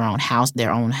have their own house,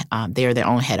 they're their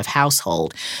own head of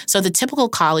household. So the typical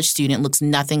college student looks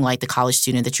nothing like the college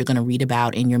student that you're going to read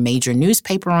about in your major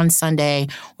newspaper on Sunday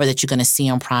or that you're going to see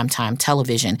on primetime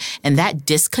television. And that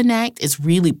disconnect is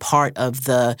really part of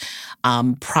the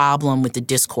problem with the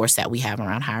discourse that we have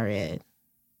around higher ed.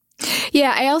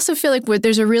 Yeah, I also feel like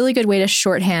there's a really good way to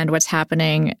shorthand what's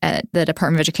happening at the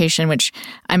Department of Education, which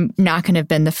I'm not going to have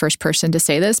been the first person to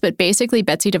say this, but basically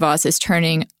Betsy DeVos is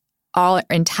turning our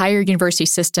entire university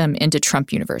system into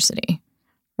Trump University,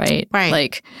 right? Right.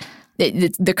 Like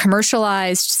the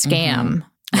commercialized scam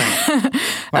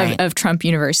of Trump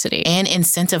University. And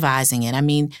incentivizing it. I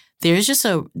mean, there's just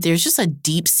a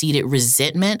deep-seated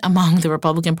resentment among the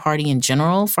Republican Party in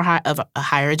general for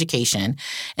higher education.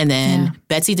 And then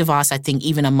Betsy DeVos, I think,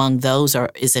 even among those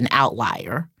is an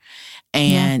outlier.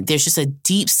 And there's just a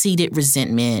deep-seated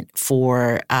resentment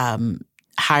for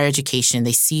higher education.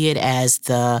 They see it as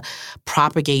the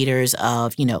propagators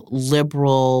of,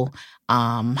 liberal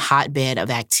hotbed of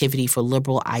activity for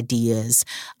liberal ideas.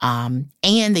 And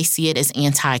they see it as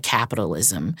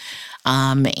anti-capitalism.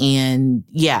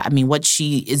 What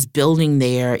she is building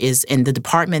there is in the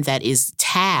department that is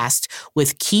tasked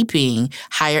with keeping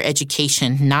higher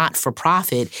education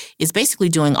not-for-profit is basically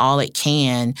doing all it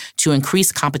can to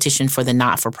increase competition for the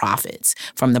not-for-profits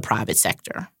from the private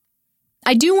sector.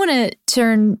 I do want to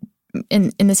turn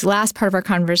in this last part of our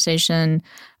conversation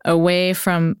away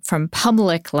from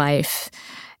public life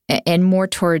and more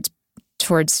towards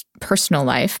towards personal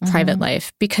life, private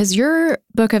life, because your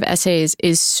book of essays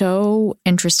is so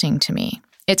interesting to me.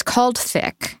 It's called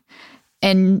Thick.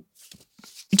 And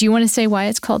do you want to say why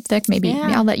it's called Thick? Maybe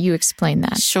I'll let you explain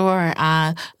that. Sure.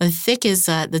 Thick is,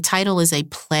 the title is a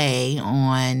play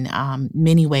on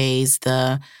many ways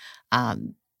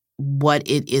what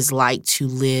it is like to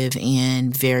live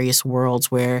in various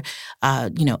worlds where, a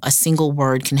single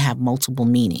word can have multiple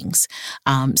meanings.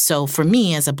 So for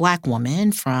me, as a Black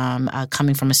woman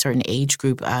coming from a certain age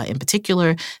group in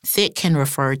particular, thick can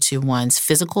refer to one's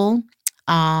physical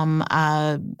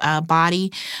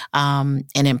body. And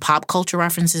in pop culture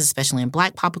references, especially in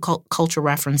Black pop culture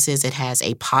references, it has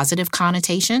a positive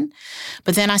connotation.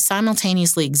 But then I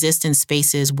simultaneously exist in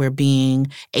spaces where being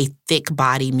a thick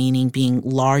body, meaning being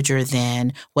larger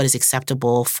than what is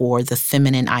acceptable for the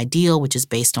feminine ideal, which is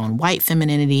based on white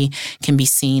femininity, can be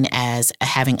seen as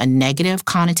having a negative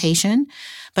connotation.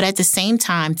 But at the same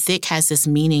time, thick has this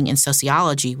meaning in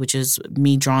sociology, which is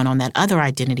me drawing on that other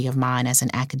identity of mine as an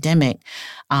academic,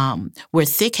 where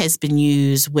thick has been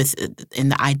used in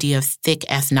the idea of thick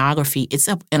ethnography. It's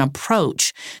an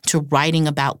approach to writing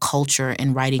about culture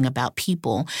and writing about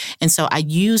people. And so I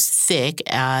use thick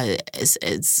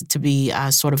to be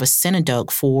sort of a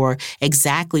synodoke for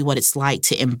exactly what it's like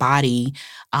to embody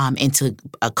and to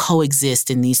coexist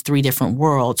in these three different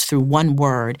worlds through one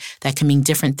word that can mean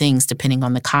different things depending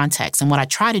on the context. And what I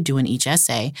try to do in each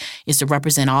essay is to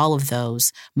represent all of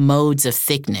those modes of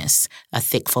thickness: a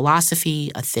thick philosophy,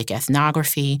 a thick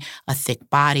ethnography, a thick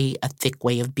body, a thick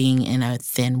way of being in a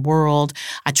thin world.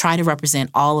 I try to represent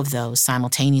all of those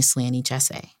simultaneously in each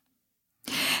essay.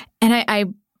 And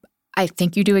I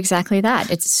think you do exactly that.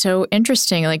 It's so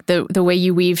interesting, like the way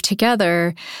you weave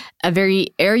together a very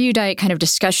erudite kind of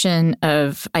discussion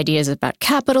of ideas about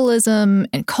capitalism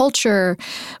and culture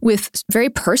with very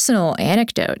personal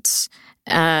anecdotes.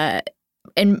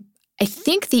 And I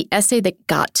think the essay that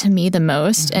got to me the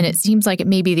most, and it seems like it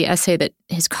may be the essay that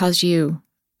has caused you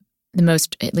the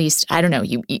most, at least, I don't know,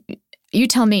 you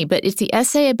tell me, but it's the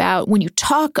essay about when you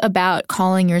talk about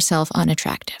calling yourself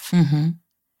unattractive.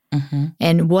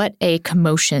 And what a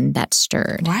commotion that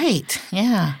stirred. Right.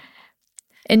 Yeah.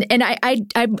 And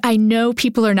I know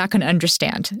people are not going to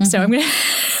understand. So I'm going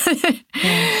to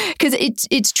because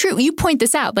it's true. You point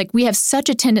this out. Like, we have such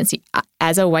a tendency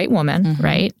as a white woman,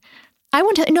 right? I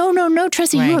want to no,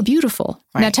 Tressie, you are beautiful.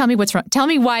 Right. Now tell me what's wrong. Tell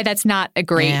me why that's not a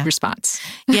great response.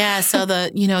 So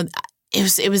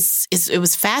it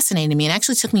was fascinating to me. It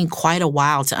actually took me quite a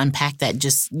while to unpack that,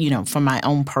 just, for my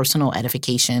own personal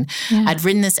edification. Yeah. I'd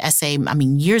written this essay,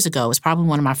 years ago. It was probably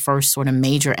one of my first sort of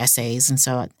major essays. And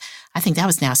so I think that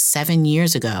was now 7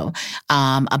 years ago,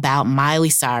 about Miley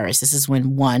Cyrus. This is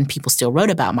when, people still wrote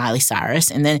about Miley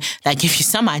Cyrus. And then that gives you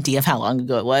some idea of how long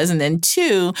ago it was. And then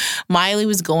 2, Miley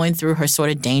was going through her sort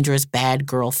of dangerous bad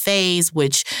girl phase,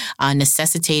 which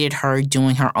necessitated her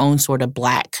doing her own sort of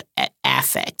Black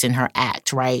affect in her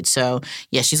act, right? So,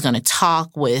 she's going to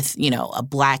talk with, a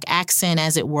Black accent,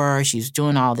 as it were. She's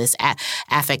doing all this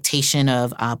affectation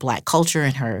of Black culture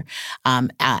in her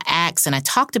acts. And I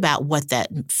talked about what that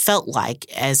felt like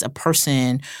as a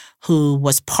person who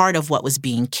was part of what was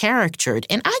being caricatured.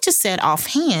 And I just said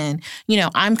offhand,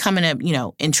 I'm coming up,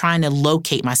 and trying to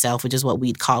locate myself, which is what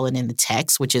we'd call it in the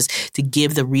text, which is to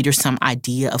give the reader some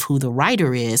idea of who the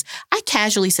writer is. I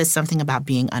casually said something about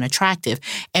being unattractive,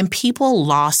 and people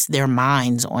lost their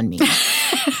minds on me.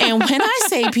 And when I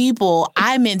say people,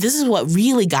 I mean, this is what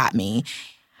really got me.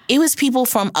 It was people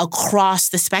from across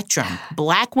the spectrum.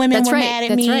 Black women were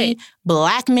mad at me. Right.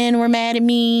 Black men were mad at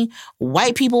me.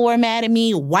 White people were mad at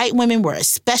me. White women were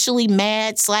especially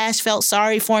mad / felt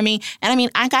sorry for me. And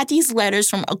I got these letters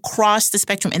from across the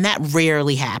spectrum, and that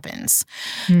rarely happens.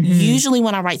 Usually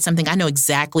when I write something, I know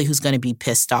exactly who's going to be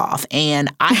pissed off.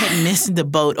 And I had missed the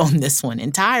boat on this one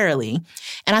entirely.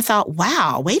 And I thought,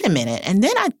 wow, wait a minute. And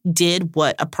then I did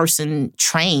what a person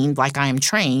trained, like I am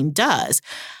trained, does.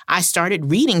 I started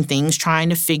reading things, trying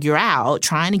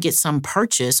to get some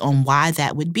purchase on why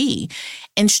that would be.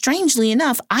 And strangely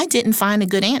enough, I didn't find a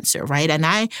good answer, right? And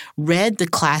I read the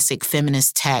classic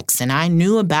feminist texts, and I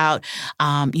knew about,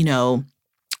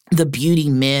 the beauty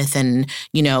myth and,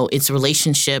 its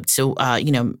relationship to,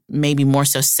 maybe more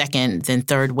so second than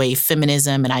third wave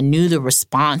feminism. And I knew the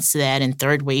response to that in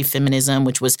third wave feminism,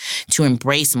 which was to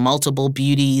embrace multiple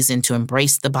beauties and to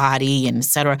embrace the body and et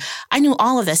cetera. I knew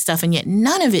all of that stuff, and yet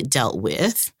none of it dealt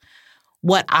with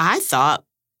what I thought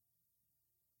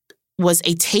was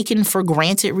a taken for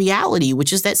granted reality,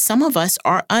 which is that some of us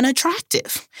are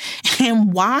unattractive.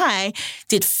 And why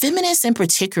did feminists in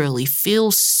particularly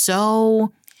feel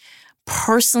so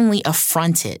personally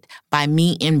affronted by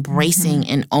me embracing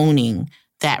and owning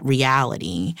that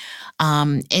reality.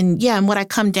 And what I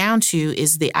come down to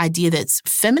is the idea that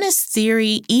feminist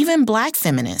theory, even Black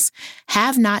feminists,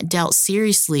 have not dealt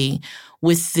seriously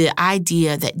with the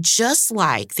idea that just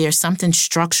like there's something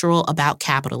structural about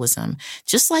capitalism,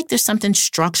 just like there's something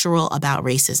structural about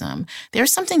racism,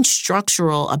 there's something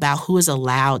structural about who is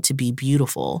allowed to be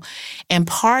beautiful. And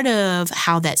part of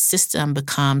how that system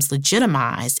becomes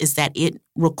legitimized is that it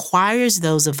requires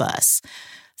those of us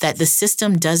that the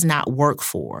system does not work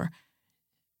for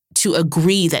to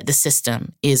agree that the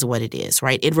system is what it is,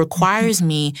 right? It requires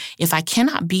me, if I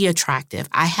cannot be attractive,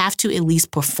 I have to at least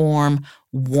perform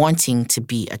wanting to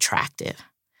be attractive.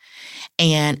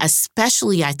 And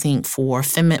especially, I think, for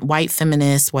white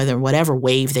feminists, whatever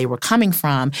wave they were coming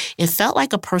from, it felt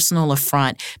like a personal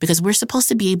affront because we're supposed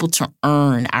to be able to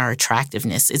earn our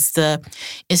attractiveness. It's the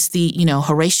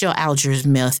Horatio Alger's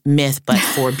myth, but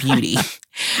for beauty.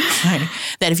 Right?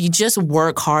 That if you just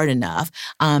work hard enough,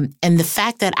 and the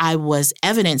fact that I was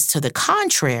evidence to the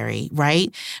contrary,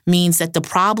 right, means that the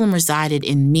problem resided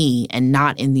in me and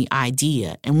not in the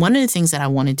idea. And one of the things that I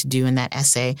wanted to do in that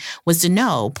essay was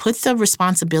to put the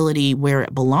responsibility where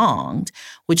it belonged,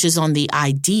 which is on the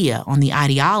idea, on the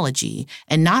ideology,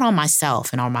 and not on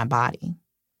myself and on my body.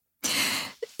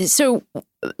 So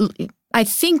I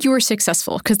think you were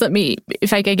successful because we'll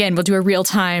do a real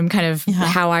time kind of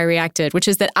how I reacted, which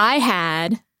is that I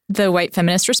had the white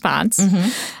feminist response.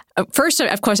 Mm-hmm. First,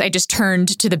 of course, I just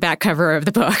turned to the back cover of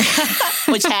the book.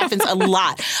 Which happens a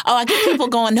lot. Oh, I get people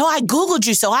going, no, I Googled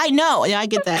you, so I know. Yeah, I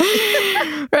get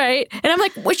that. Right. And I'm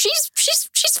like, well, she's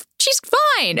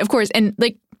fine, of course. And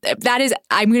like, that is,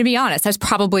 I'm going to be honest, that's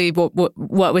probably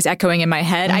what was echoing in my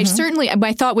head. Mm-hmm.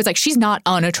 My thought was like, she's not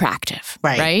unattractive.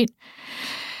 Right?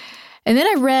 And then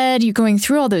I read you going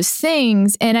through all those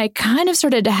things, and I kind of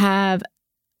started to have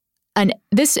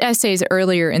this essay is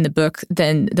earlier in the book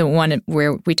than the one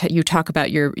where you talk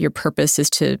about your purpose is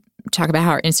to talk about how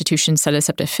our institutions set us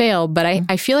up to fail. But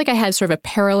I feel like I had sort of a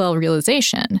parallel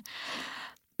realization,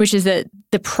 which is that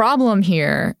the problem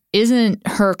here isn't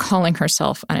her calling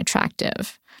herself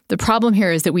unattractive. The problem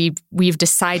here is that we've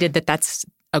decided that that's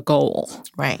a goal.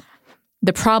 Right.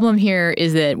 The problem here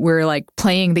is that we're like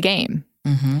playing the game.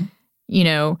 Mm-hmm.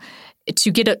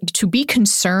 To be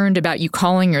concerned about you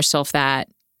calling yourself that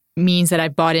means that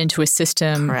I've bought into a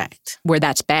system Correct. Where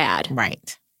that's bad.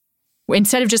 Right.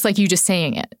 Instead of just like you just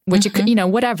saying it, which it could,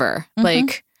 whatever. Mm-hmm.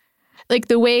 Like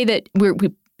the way that we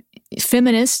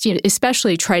feminists,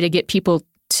 especially try to get people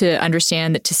to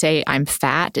understand that to say I'm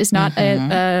fat is not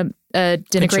a denigration.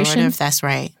 Pejorative, that's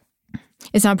right.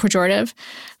 It's not pejorative.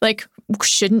 Like,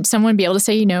 shouldn't someone be able to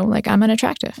say, like I'm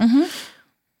unattractive? Mm-hmm.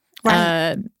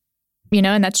 Right.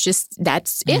 And that's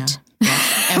it. Yeah.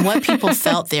 And what people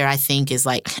felt there, I think, is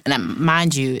like, and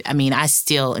mind you, I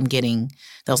still am getting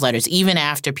those letters. Even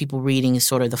after people reading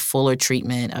sort of the fuller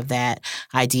treatment of that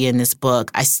idea in this book,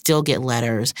 I still get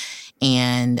letters.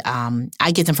 And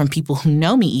I get them from people who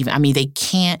know me even.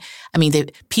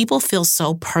 People feel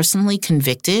so personally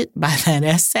convicted by that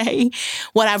essay.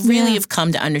 What I really have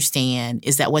come to understand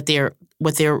is that what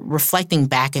they're reflecting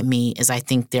back at me is, I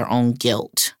think, their own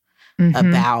guilt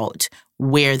about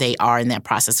where they are in that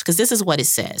process. Because this is what it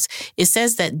says. It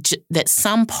says that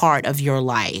some part of your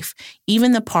life,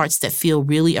 even the parts that feel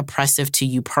really oppressive to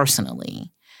you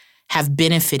personally, have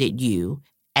benefited you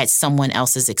at someone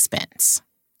else's expense.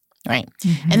 Right?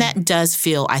 Mm-hmm. And that does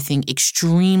feel, I think,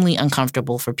 extremely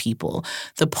uncomfortable for people.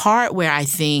 The part where I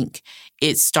think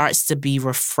it starts to be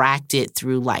refracted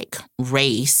through like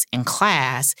race and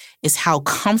class is how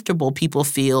comfortable people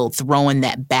feel throwing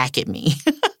that back at me.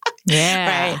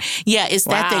 Yeah. Right. Yeah. It's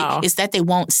that they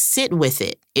won't sit with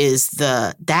it.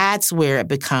 That's where it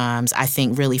becomes, I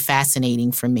think, really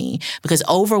fascinating for me, because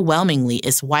overwhelmingly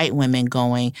it's white women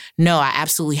going, no, I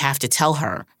absolutely have to tell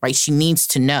her, right? She needs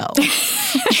to know.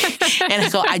 And I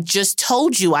go, I just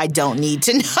told you I don't need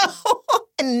to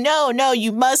know. No,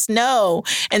 you must know.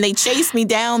 And they chase me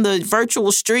down the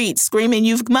virtual streets screaming,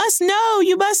 you must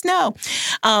know.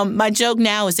 My joke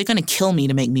now is they're going to kill me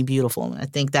to make me beautiful. And I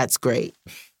think that's great.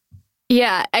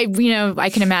 Yeah, I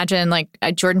can imagine like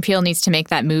Jordan Peele needs to make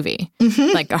that movie,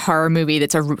 like a horror movie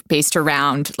that's based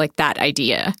around like that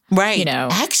idea, right?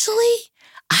 Actually,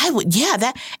 I would,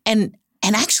 that, and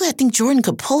actually, I think Jordan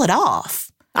could pull it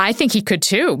off. I think he could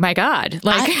too. My God,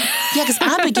 because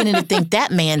I'm beginning to think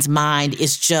that man's mind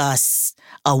is just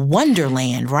a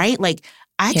wonderland, right? Like,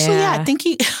 actually, I think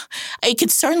it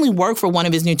could certainly work for one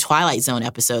of his new Twilight Zone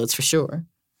episodes for sure.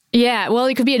 Yeah, well,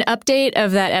 it could be an update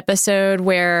of that episode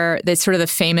where the sort of the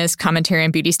famous commentary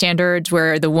on beauty standards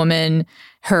where the woman,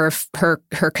 her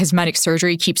cosmetic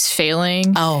surgery keeps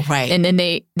failing. Oh, right. And then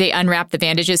they unwrap the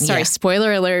bandages. Sorry,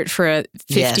 spoiler alert for a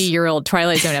 50-year-old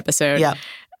Twilight Zone episode. Yep.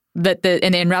 But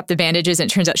and they unwrap the bandages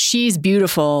and it turns out she's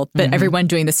beautiful, but everyone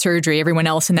doing the surgery, everyone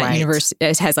else in that universe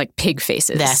has like pig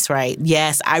faces. That's right.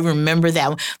 Yes, I remember that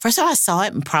one. First of all, I saw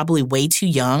it probably way too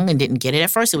young and didn't get it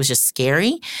at first. It was just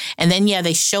scary. And then,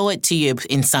 they show it to you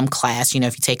in some class. If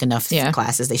you take enough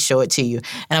classes, they show it to you.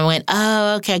 And I went,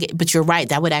 oh, okay. But you're right.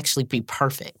 That would actually be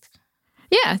perfect.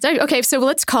 Yeah. Okay. So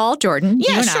let's call Jordan.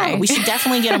 Yeah, sure. We should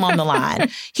definitely get him on the line.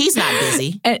 He's not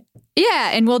busy.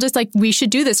 And we'll just we should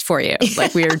do this for you.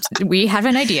 Like we have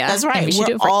an idea. That's right.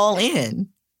 We're all in.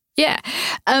 Yeah.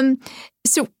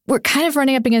 So we're kind of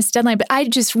running up against deadline, but I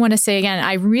just want to say again,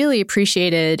 I really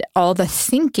appreciated all the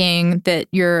thinking that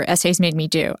your essays made me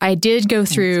do. I did go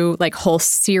through whole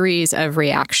series of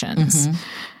reactions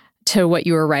to what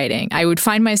you were writing. I would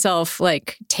find myself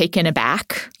taken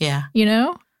aback. Yeah.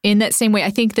 In that same way.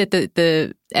 I think that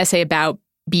the essay about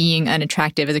being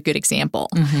unattractive is a good example.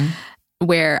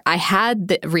 Where I had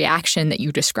the reaction that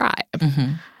you describe,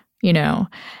 and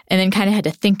then kind of had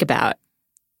to think about,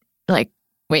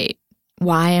 wait,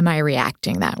 why am I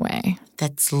reacting that way?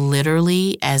 That's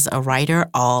literally, as a writer,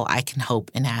 all I can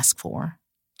hope and ask for,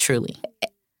 truly.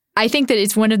 I think that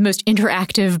it's one of the most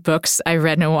interactive books I've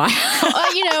read in a while.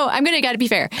 Got to be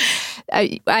fair.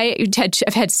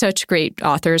 I've had such great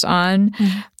authors on,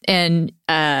 and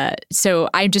so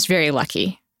I'm just very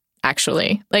lucky.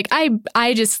 Actually, I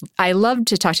love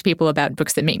to talk to people about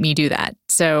books that make me do that.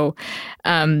 So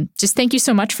just thank you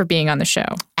so much for being on the show.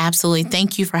 Absolutely.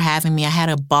 Thank you for having me. I had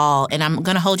a ball and I'm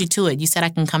going to hold you to it. You said I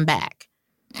can come back.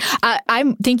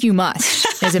 I think you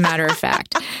must, as a matter of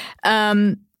fact.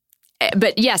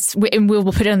 But yes,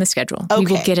 we'll put it on the schedule. Okay.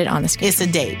 We will get it on the schedule. It's a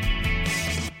date.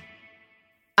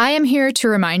 I am here to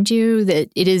remind you that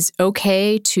it is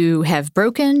okay to have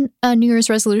broken a New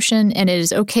Year's resolution, and it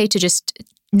is okay to just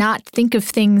not think of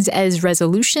things as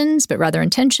resolutions, but rather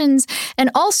intentions. And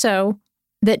also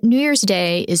that New Year's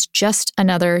Day is just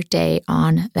another day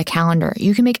on the calendar.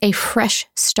 You can make a fresh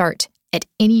start at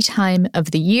any time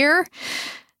of the year.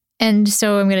 And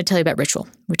so I'm going to tell you about Ritual,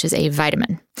 which is a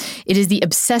vitamin. It is the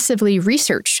obsessively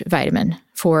researched vitamin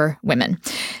for women.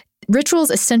 Ritual's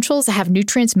essentials have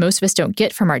nutrients most of us don't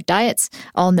get from our diets,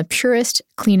 all in the purest,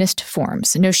 cleanest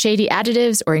forms. No shady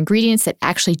additives or ingredients that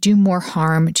actually do more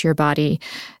harm to your body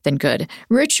than good.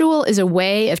 Ritual is a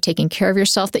way of taking care of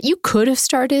yourself that you could have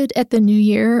started at the new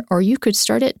year, or you could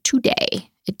start it today.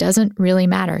 It doesn't really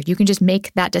matter. You can just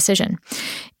make that decision.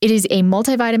 It is a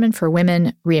multivitamin for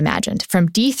women reimagined. From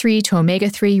D3 to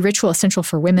omega-3, Ritual Essential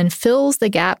for Women fills the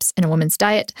gaps in a woman's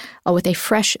diet, all with a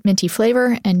fresh, minty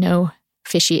flavor and no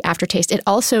fishy aftertaste. It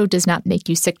also does not make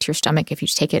you sick to your stomach if you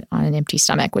take it on an empty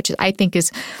stomach, which I think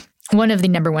is one of the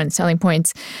number one selling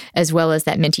points, as well as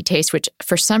that minty taste, which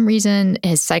for some reason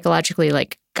has psychologically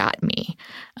got me.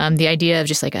 The idea of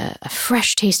just a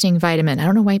fresh tasting vitamin. I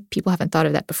don't know why people haven't thought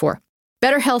of that before.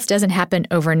 Better health doesn't happen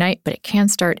overnight, but it can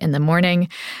start in the morning.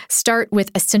 Start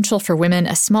with Essential for Women,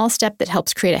 a small step that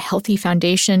helps create a healthy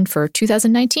foundation for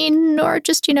 2019 or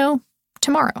just,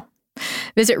 tomorrow.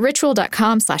 Visit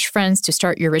ritual.com/friends to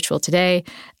start your ritual today.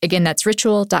 Again, that's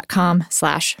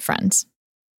ritual.com/friends.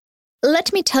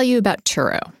 Let me tell you about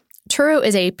Turo. Turo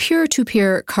is a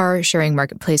peer-to-peer car-sharing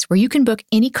marketplace where you can book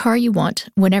any car you want,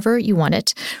 whenever you want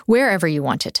it, wherever you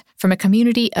want it, from a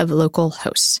community of local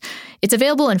hosts. It's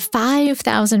available in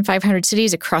 5,500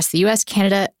 cities across the U.S.,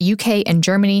 Canada, UK, and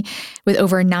Germany, with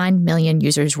over 9 million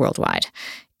users worldwide.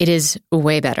 It is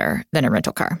way better than a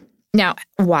rental car. Now,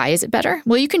 why is it better?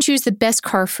 Well, you can choose the best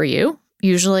car for you,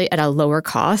 usually at a lower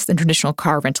cost than traditional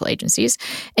car rental agencies,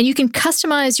 and you can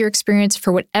customize your experience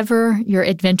for whatever your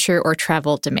adventure or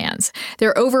travel demands. There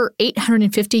are over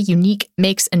 850 unique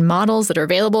makes and models that are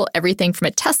available, everything from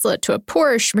a Tesla to a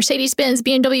Porsche, Mercedes-Benz,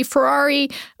 BMW, Ferrari,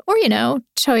 or,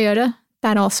 Toyota.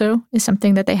 That also is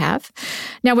something that they have.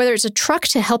 Now, whether it's a truck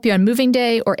to help you on moving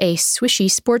day or a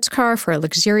swishy sports car for a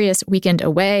luxurious weekend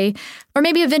away, or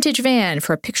maybe a vintage van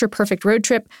for a picture-perfect road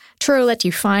trip, Turo lets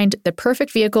you find the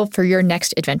perfect vehicle for your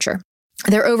next adventure.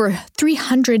 There are over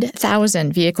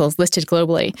 300,000 vehicles listed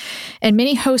globally, and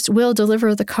many hosts will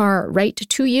deliver the car right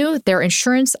to you. There are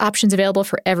insurance options available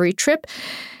for every trip,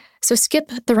 so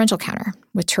skip the rental counter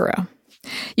with Turo.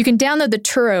 You can download the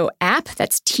Turo app,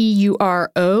 that's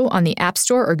Turo, on the App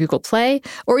Store or Google Play,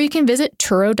 or you can visit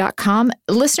Turo.com.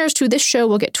 Listeners to this show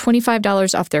will get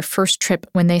 $25 off their first trip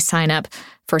when they sign up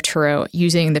for Turo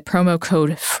using the promo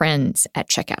code FRIENDS at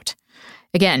checkout.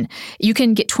 Again, you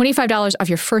can get $25 off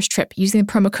your first trip using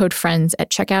the promo code FRIENDS at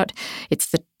checkout. It's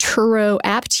the Turo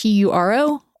app,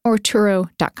 Turo, or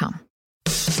Turo.com.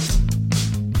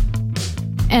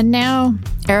 And now,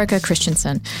 Erika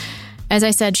Christensen. As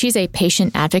I said, she's a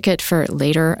patient advocate for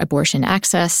later abortion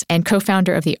access and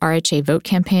co-founder of the RHA Vote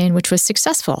campaign, which was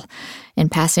successful in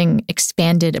passing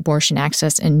expanded abortion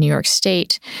access in New York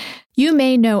State. You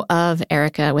may know of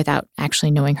Erika without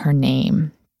actually knowing her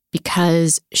name,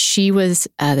 because she was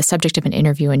the subject of an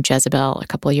interview in Jezebel a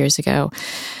couple of years ago,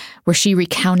 where she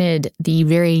recounted the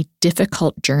very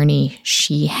difficult journey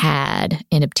she had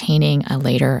in obtaining a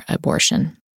later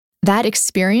abortion. That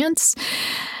experience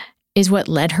is what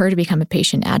led her to become a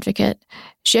patient advocate.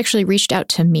 She actually reached out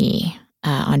to me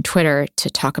on Twitter to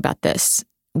talk about this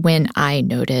when I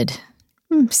noted,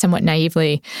 somewhat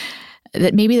naively,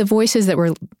 that maybe the voices that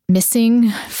were missing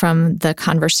from the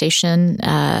conversation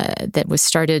that was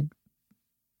started,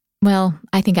 well,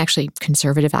 I think actually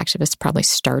conservative activists probably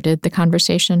started the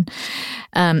conversation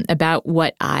about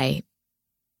what I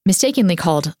mistakenly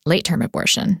called late-term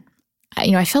abortion.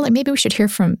 I felt like maybe we should hear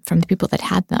from the people that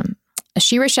had them.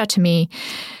 She reached out to me,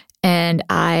 and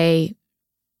I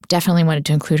definitely wanted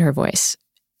to include her voice.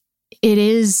 It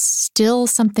is still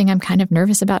something I'm kind of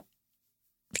nervous about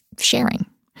sharing.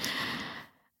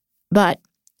 But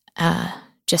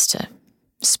just to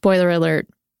spoiler alert,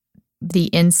 the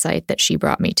insight that she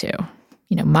brought me to,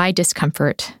 my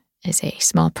discomfort is a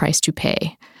small price to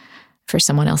pay for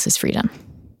someone else's freedom.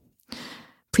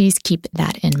 Please keep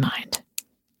that in mind.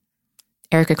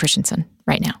 Erika Christensen,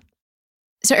 right now.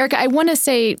 So, Erika, I want to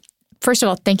say, first of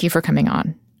all, thank you for coming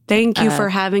on. Thank you for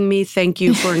having me. Thank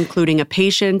you for including a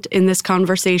patient in this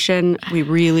conversation. We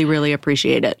really, really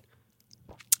appreciate it.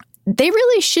 They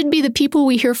really should be the people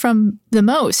we hear from the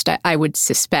most, I would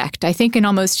suspect. I think in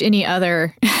almost any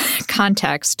other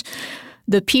context,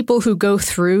 the people who go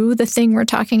through the thing we're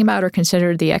talking about are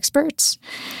considered the experts.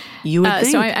 You would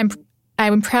think. So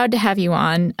I'm proud to have you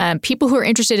on. People who are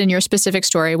interested in your specific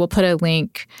story, we'll put a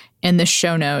link in the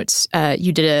show notes.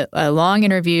 You did a long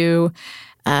interview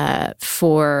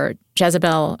for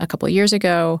Jezebel a couple of years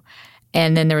ago,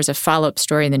 and then there was a follow-up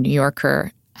story in The New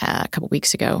Yorker a couple of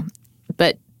weeks ago.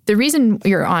 But the reason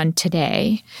you're on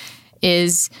today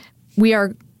is we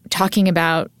are talking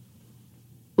about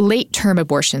late-term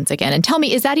abortions again. And tell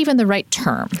me, is that even the right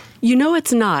term?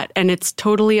 It's not. And it's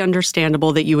totally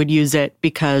understandable that you would use it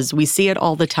because we see it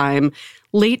all the time.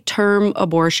 Late-term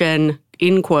abortion,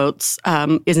 in quotes,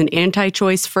 is an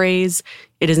anti-choice phrase.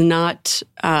 It is not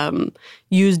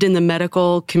used in the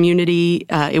medical community.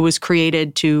 It was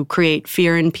created to create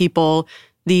fear in people.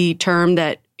 The term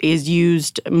that is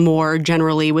used more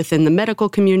generally within the medical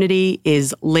community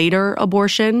is later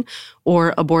abortion,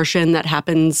 or abortion that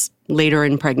happens later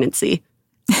in pregnancy.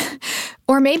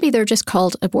 Or maybe they're just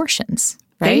called abortions,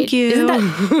 right? Thank you. Isn't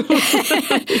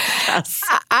that... Yes.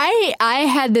 I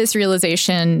had this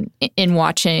realization in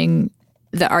watching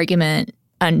the argument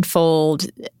unfold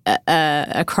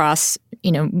across,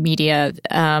 media,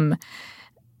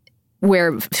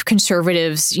 where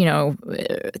conservatives,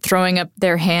 throwing up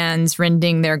their hands,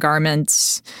 rending their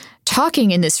garments,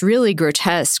 talking in this really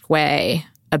grotesque way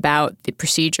about the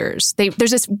procedures.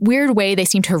 There's this weird way they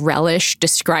seem to relish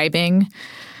describing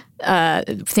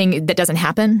thing that doesn't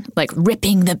happen, like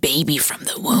ripping the baby from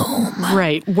the womb.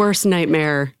 Right. Worst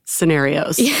nightmare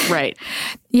scenarios. Right.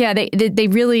 Yeah, they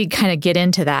really kind of get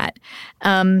into that.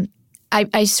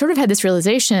 I sort of had this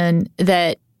realization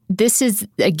that this is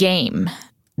a game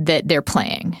that they're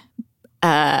playing.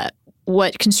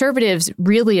 What conservatives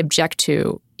really object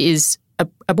to is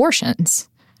abortions,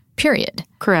 period.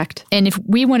 Correct. And if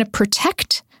we want to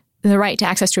protect the right to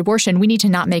access to abortion, we need to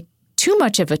not make too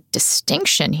much of a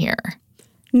distinction here.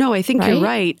 No, I think you're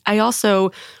right. I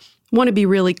also want to be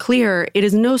really clear. It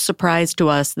is no surprise to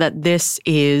us that this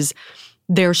is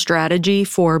their strategy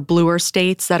for bluer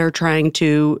states that are trying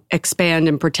to expand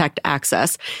and protect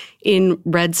access. In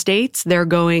red states, they're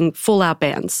going full-out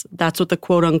bans. That's what the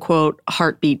quote-unquote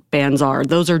heartbeat bans are.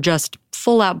 Those are just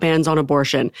full-out bans on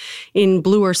abortion. In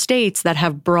bluer states that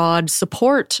have broad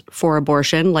support for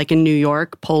abortion, like in New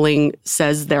York, polling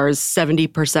says there's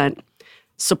 70%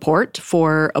 support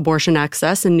for abortion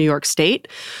access in New York State.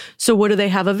 So what do they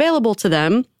have available to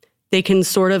them? They can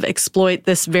sort of exploit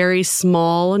this very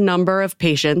small number of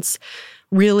patients,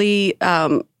 really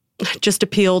just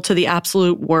appeal to the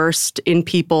absolute worst in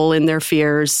people, in their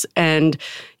fears, and,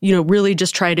 really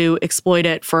just try to exploit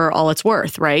it for all it's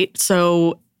worth, right?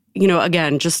 So,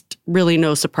 again, just really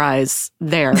no surprise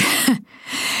there.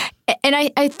 And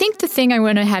I think the thing I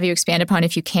want to have you expand upon,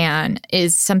 if you can,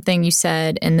 is something you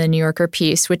said in the New Yorker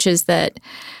piece, which is that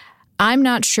I'm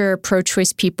not sure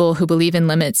pro-choice people who believe in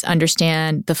limits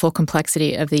understand the full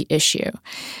complexity of the issue.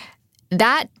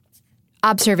 That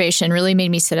observation really made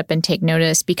me sit up and take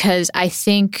notice, because I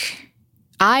think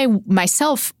I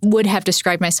myself would have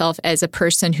described myself as a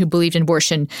person who believed in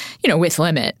abortion, with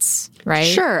limits, right?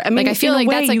 Sure. I mean, I feel like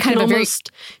that's like kind of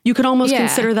you could almost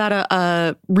consider that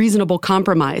a reasonable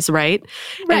compromise, right?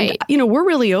 Right. And, we're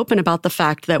really open about the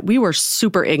fact that we were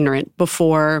super ignorant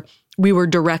before we were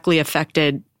directly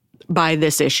affected by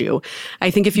this issue.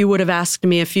 I think if you would have asked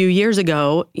me a few years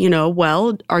ago,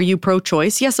 well, are you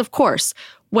pro-choice? Yes, of course.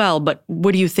 Well, but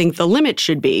what do you think the limit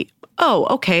should be? Oh,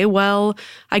 okay, well,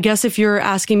 I guess if you're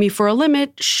asking me for a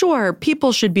limit, sure,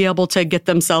 people should be able to get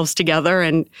themselves together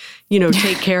and,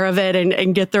 take care of it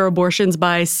and get their abortions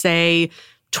by, say,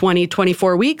 20,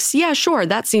 24 weeks. Yeah, sure,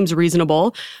 that seems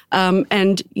reasonable.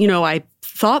 I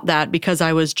thought that because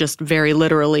I was just very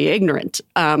literally ignorant.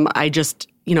 I just,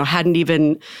 hadn't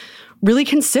even really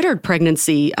considered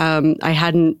pregnancy. I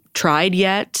hadn't tried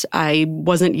yet. I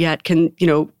wasn't yet,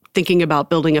 thinking about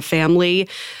building a family.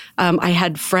 I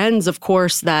had friends, of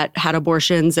course, that had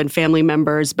abortions and family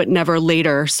members, but never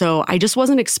later. So I just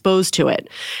wasn't exposed to it.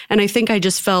 And I think I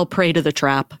just fell prey to the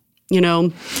trap.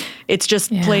 It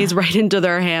just plays right into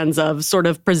their hands of sort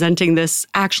of presenting this,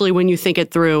 actually, when you think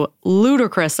it through,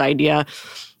 ludicrous idea,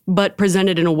 but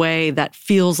presented in a way that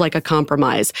feels like a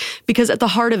compromise. Because at the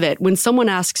heart of it, when someone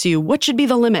asks you, what should be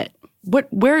the limit?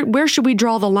 Where should we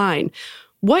draw the line?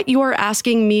 What you're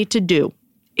asking me to do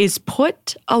is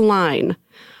put a line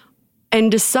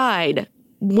and decide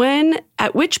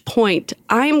at which point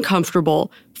I'm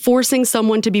comfortable forcing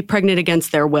someone to be pregnant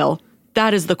against their will.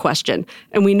 That is the question.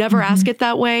 And we never ask it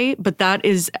that way, but that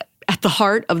is at the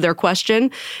heart of their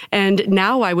question. And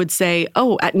now I would say,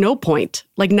 at no point.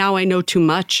 Like, now I know too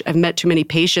much. I've met too many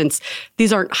patients.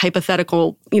 These aren't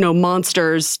hypothetical,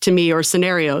 monsters to me or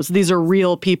scenarios. These are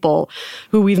real people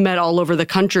who we've met all over the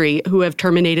country who have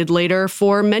terminated later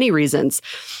for many reasons.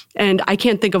 And I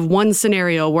can't think of one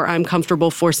scenario where I'm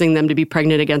comfortable forcing them to be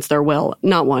pregnant against their will.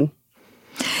 Not one.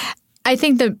 I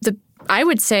think I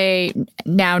would say,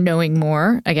 now knowing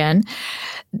more again,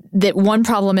 that one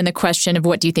problem in the question of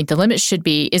what do you think the limits should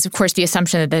be is, of course, the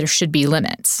assumption that there should be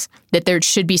limits, that there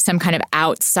should be some kind of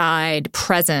outside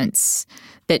presence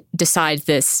that decides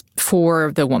this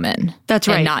for the woman. That's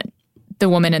right. And not the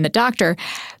woman and the doctor.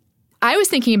 I was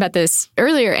thinking about this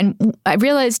earlier, and I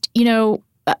realized,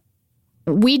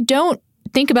 we don't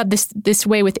think about this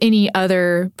way with any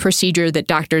other procedure that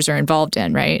doctors are involved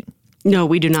in, right? No,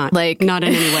 we do not. Not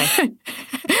in any way.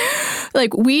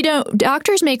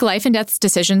 Doctors make life and death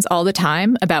decisions all the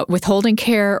time about withholding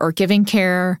care or giving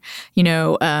care,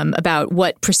 about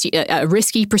what a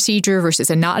risky procedure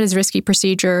versus a not as risky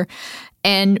procedure.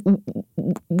 And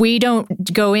we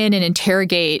don't go in and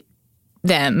interrogate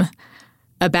them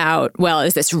about, well,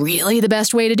 is this really the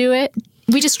best way to do it?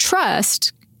 We just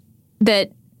trust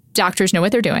that doctors know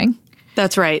what they're doing.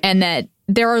 That's right. And that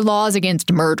there are laws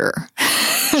against murder.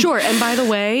 Sure. And by the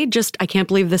way, I can't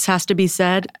believe this has to be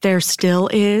said, there still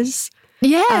is.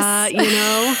 Yes.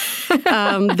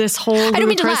 This whole I don't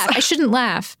mean to laugh. I shouldn't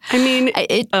laugh. I mean,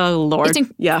 oh, Lord.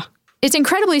 It's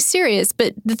incredibly serious.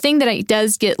 But the thing that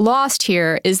does get lost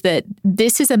here is that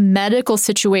this is a medical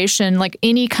situation like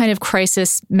any kind of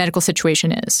crisis medical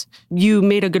situation is. You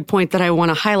made a good point that I want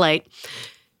to highlight.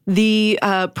 The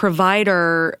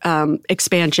provider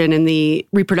expansion in the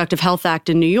Reproductive Health Act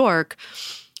in New York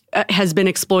has been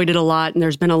exploited a lot, and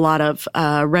there's been a lot of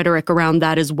rhetoric around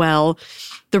that as well.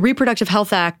 The Reproductive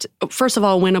Health Act, first of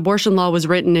all, when abortion law was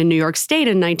written in New York State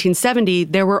in 1970,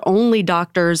 there were only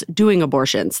doctors doing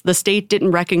abortions. The state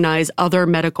didn't recognize other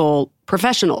medical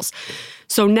professionals.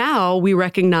 So now we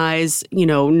recognize,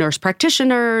 nurse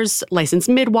practitioners, licensed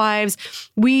midwives.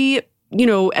 We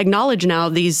acknowledge now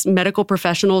these medical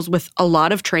professionals with a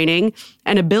lot of training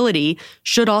and ability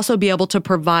should also be able to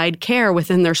provide care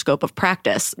within their scope of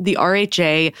practice. The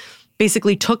RHA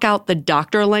basically took out the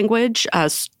doctor language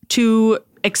to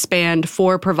expand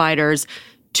for providers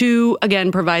to, again,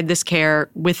 provide this care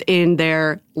within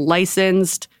their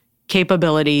licensed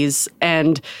capabilities.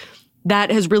 And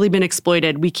that has really been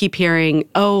exploited. We keep hearing,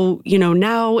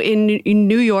 now in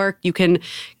New York, you can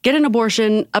get an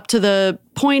abortion up to the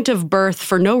point of birth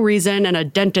for no reason, and a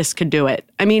dentist could do it.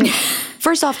 I mean,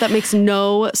 first off, that makes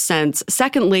no sense.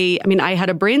 Secondly, I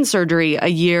had a brain surgery a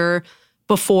year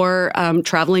before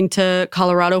traveling to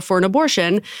Colorado for an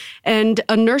abortion, and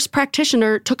a nurse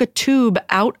practitioner took a tube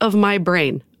out of my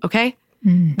brain, okay?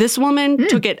 This woman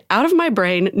took it out of my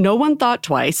brain. No one thought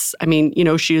twice.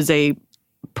 She was a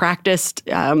practiced,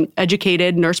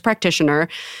 educated nurse practitioner,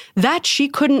 that she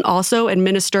couldn't also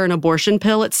administer an abortion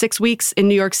pill at 6 weeks in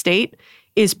New York State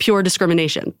is pure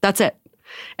discrimination. That's it.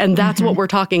 And that's what we're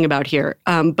talking about here.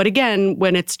 But again,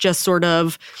 when it's just sort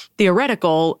of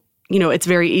theoretical, it's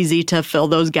very easy to fill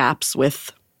those gaps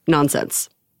with nonsense.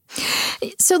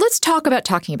 So let's talk about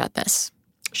talking about this.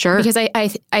 Sure. Because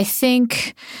I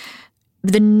think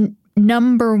the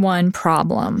number one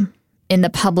problem in the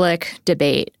public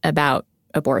debate about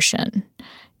abortion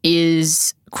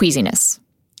is queasiness.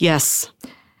 Yes.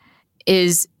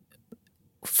 Is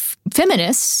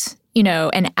feminists,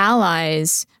 and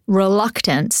allies'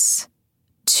 reluctance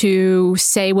to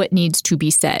say what needs to be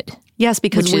said. Yes,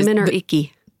 because women are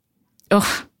icky.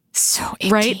 Oh, so icky.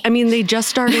 Right? I mean, they just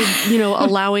started,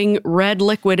 allowing red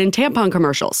liquid in tampon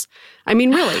commercials. I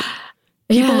mean, really.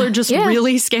 People are just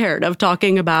really scared of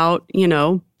talking about,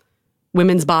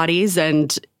 women's bodies.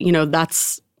 And,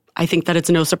 I think that it's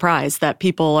no surprise that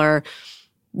people are,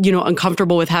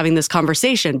 uncomfortable with having this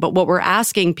conversation. But what we're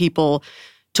asking people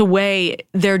to weigh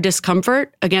their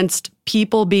discomfort against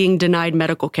people being denied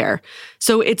medical care.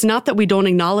 So it's not that we don't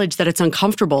acknowledge that it's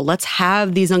uncomfortable. Let's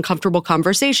have these uncomfortable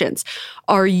conversations.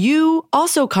 Are you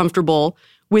also comfortable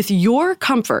with your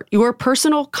comfort, your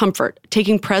personal comfort,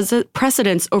 taking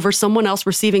precedence over someone else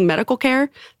receiving medical care?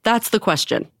 That's the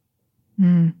question.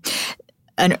 An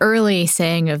early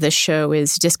saying of this show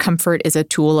is discomfort is a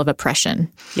tool of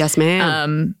oppression. Yes,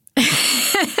 ma'am.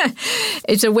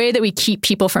 It's a way that we keep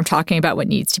people from talking about what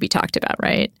needs to be talked about,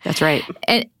 right? That's right.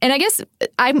 And I guess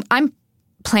I'm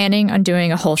planning on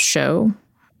doing a whole show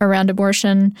around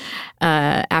abortion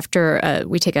after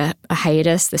we take a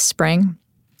hiatus this spring.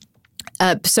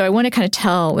 So I want to kind of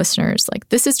tell listeners,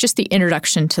 this is just the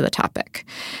introduction to the topic.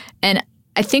 And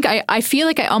I think I feel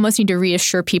like I almost need to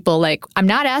reassure people, I'm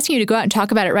not asking you to go out and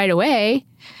talk about it right away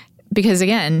because,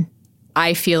 again,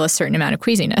 I feel a certain amount of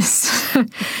queasiness.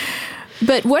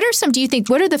 But what are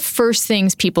the first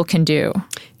things people can do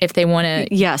if they want to?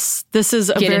 Yes, this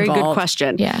is a very good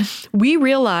question. Yeah. We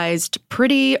realized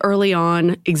pretty early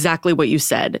on exactly what you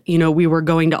said. We were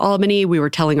going to Albany, we were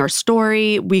telling our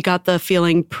story. We got the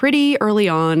feeling pretty early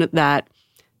on that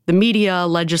the media,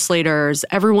 legislators,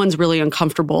 everyone's really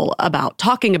uncomfortable about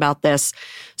talking about this.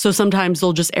 So sometimes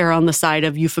they'll just err on the side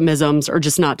of euphemisms or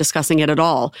just not discussing it at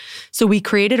all. So we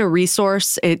created a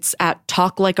resource. It's at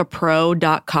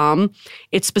talklikeapro.com.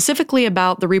 It's specifically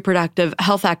about the Reproductive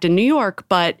Health Act in New York,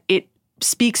 but it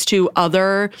speaks to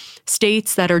other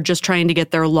states that are just trying to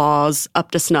get their laws up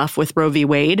to snuff with Roe v.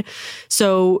 Wade.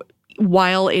 So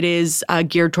while it is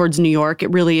geared towards New York,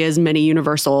 it really is many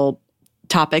universal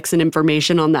topics and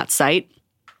information on that site.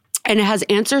 And it has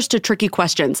answers to tricky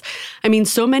questions. I mean,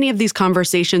 so many of these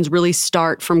conversations really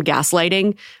start from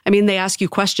gaslighting. I mean, they ask you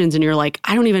questions and you're like,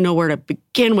 I don't even know where to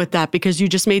begin with that because you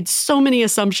just made so many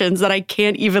assumptions that I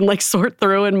can't even sort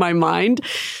through in my mind.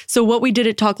 So what we did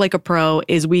at Talk Like a Pro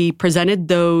is we presented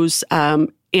those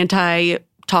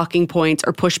anti-talking points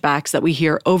or pushbacks that we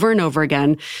hear over and over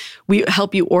again. We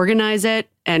help you organize it.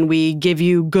 And we give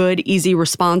you good, easy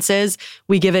responses.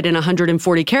 We give it in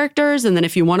 140 characters. And then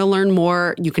if you want to learn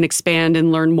more, you can expand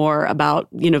and learn more about,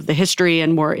 the history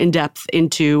and more in depth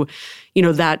into,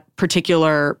 that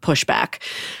particular pushback.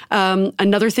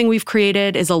 Another thing we've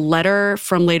created is a letter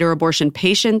from later abortion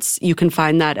patients. You can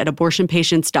find that at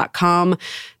abortionpatients.com.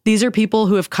 These are people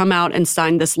who have come out and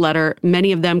signed this letter,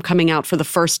 many of them coming out for the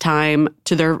first time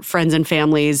to their friends and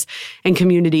families and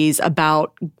communities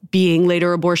about being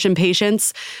later abortion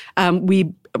patients.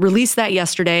 We released that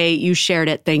yesterday. You shared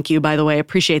it. Thank you, by the way.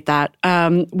 Appreciate that.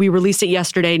 We released it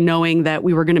yesterday knowing that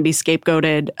we were going to be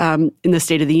scapegoated in the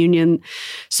State of the Union.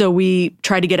 So we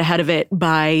tried to get ahead of it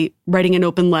by writing an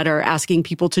open letter asking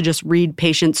people to just read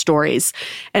patient stories.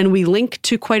 And we link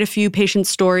to quite a few patient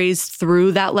stories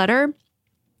through that letter.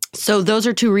 So those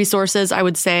are two resources I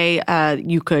would say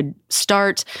you could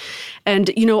start. And,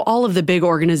 all of the big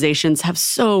organizations have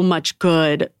so much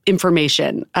good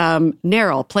information.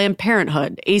 NARAL, Planned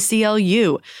Parenthood,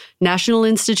 ACLU, National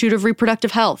Institute of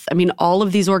Reproductive Health. I mean, all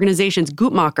of these organizations,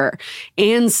 Guttmacher,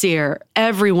 ANSEER,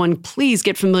 everyone, please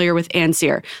get familiar with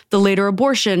ANSEER. The Later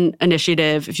Abortion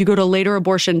Initiative, if you go to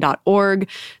laterabortion.org,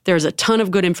 there's a ton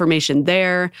of good information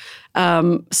there.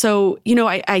 So,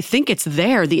 I think it's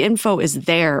there. The info is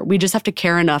there. We just have to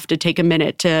care enough to take a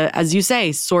minute to, as you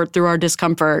say, sort through our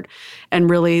discomfort and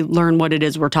really learn what it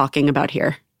is we're talking about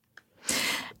here.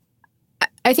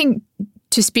 I think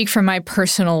to speak from my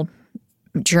personal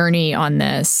journey on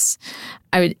this,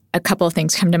 a couple of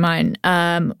things come to mind.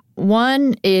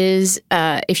 One is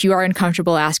if you are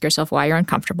uncomfortable, ask yourself why you're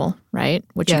uncomfortable, right?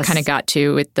 Which you kind of got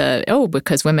to with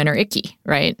because women are icky,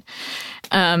 right?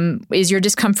 Is your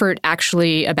discomfort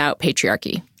actually about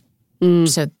patriarchy?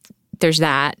 So there's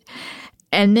that.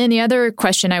 And then the other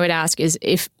question I would ask is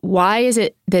why is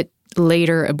it that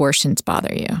later abortions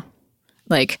bother you?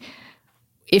 Like,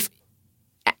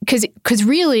 because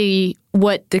really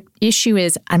what the issue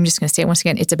is, I'm just going to say it once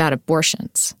again, it's about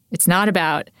abortions. It's not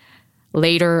about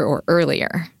later or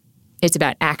earlier. It's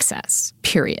about access,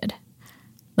 period.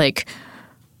 Like,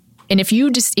 and if you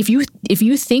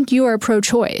think you are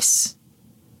pro-choice,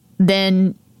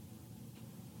 then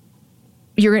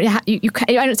you're going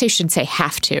to I don't say you shouldn't say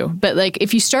have to, but like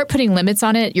if you start putting limits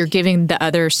on it, you're giving the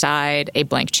other side a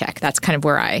blank check. That's kind of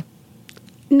where I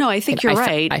think you're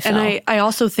right. And I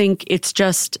also think it's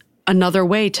just another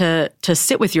way to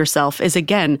sit with yourself is,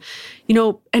 again,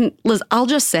 and Liz, I'll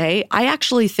just say, I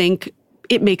actually think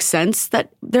it makes sense that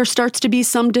there starts to be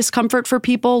some discomfort for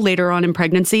people later on in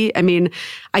pregnancy. I mean,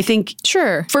 I think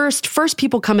first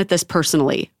people come at this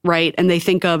personally, right? And they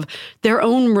think of their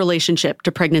own relationship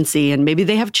to pregnancy, and maybe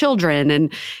they have children, and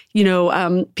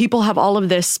people have all of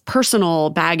this personal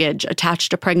baggage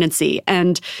attached to pregnancy.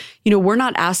 And we're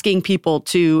not asking people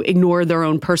to ignore their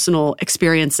own personal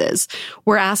experiences.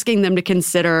 We're asking them to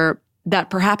consider that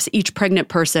perhaps each pregnant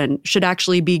person should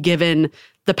actually be given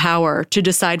the power to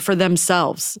decide for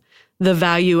themselves the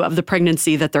value of the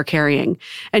pregnancy that they're carrying.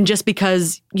 And just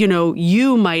because,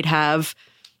 you might have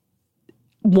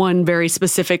one very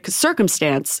specific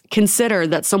circumstance, consider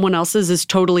that someone else's is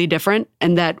totally different,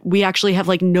 and that we actually have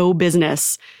no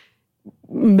business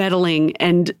meddling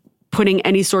and putting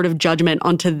any sort of judgment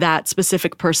onto that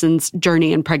specific person's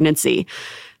journey in pregnancy.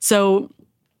 So,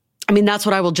 I mean, that's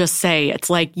what I will just say. It's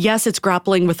like, yes, it's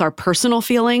grappling with our personal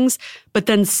feelings, but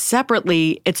then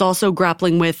separately, it's also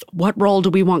grappling with what role do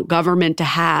we want government to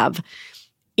have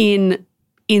in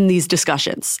these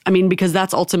discussions? I mean, because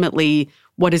that's ultimately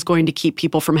what is going to keep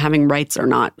people from having rights or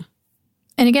not.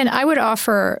 And again, I would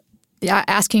offer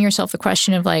asking yourself the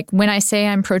question of when I say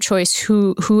I'm pro-choice,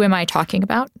 who am I talking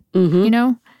about? Mm-hmm.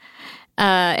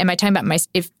 Am I talking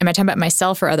about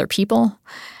myself or other people?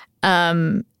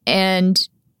 And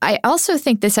I also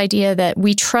think this idea that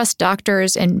we trust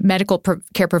doctors and medical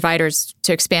care providers,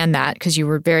 to expand that, because you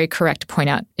were very correct to point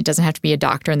out it doesn't have to be a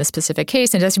doctor in this specific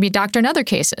case, and it doesn't have to be a doctor in other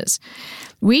cases.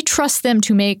 We trust them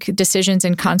to make decisions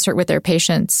in concert with their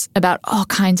patients about all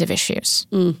kinds of issues,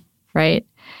 right?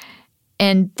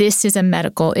 And this is a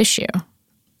medical issue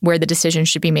where the decision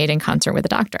should be made in concert with a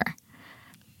doctor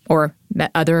or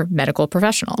other medical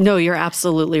professional. No, you're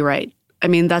absolutely right. I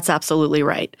mean, that's absolutely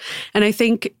right. And I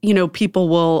think,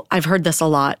 I've heard this a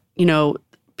lot,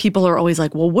 people are always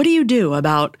like, well, what do you do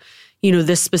about,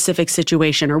 this specific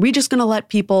situation? Are we just going to let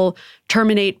people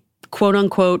terminate, quote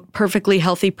unquote, perfectly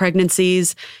healthy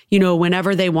pregnancies,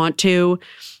 whenever they want to?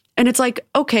 And it's like,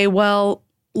 okay, well,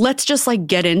 let's just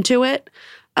get into it.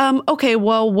 Okay,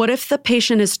 well, what if the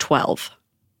patient is 12?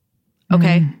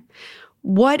 Okay.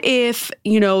 What if,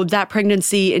 that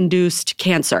pregnancy induced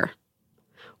cancer?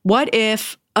 What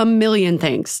if a million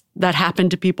things that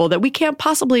happen to people that we can't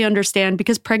possibly understand,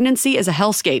 because pregnancy is a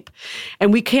hellscape,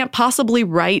 and we can't possibly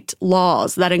write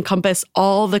laws that encompass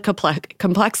all the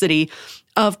complexity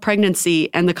of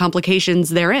pregnancy and the complications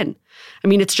therein? I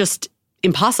mean, it's just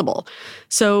impossible.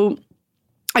 So,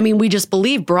 I mean, we just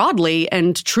believe broadly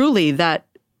and truly that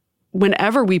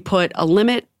whenever we put a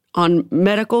limit on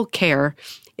medical care,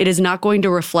 it is not going to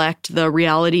reflect the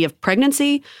reality of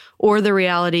pregnancy or the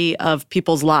reality of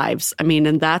people's lives. I mean,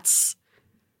 and that's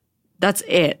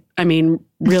it. I mean,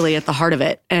 really at the heart of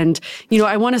it. And,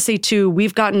 I want to say too,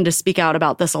 we've gotten to speak out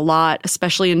about this a lot,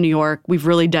 especially in New York. We've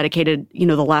really dedicated,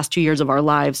 the last 2 years of our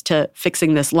lives to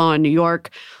fixing this law in New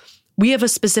York. We have a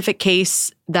specific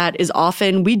case that is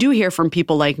often, we do hear from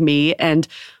people like me, and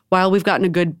while we've gotten a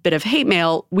good bit of hate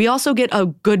mail, we also get a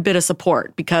good bit of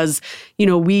support because,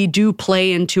 we do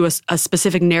play into a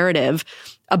specific narrative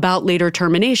about later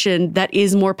termination that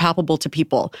is more palpable to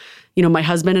people. My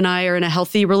husband and I are in a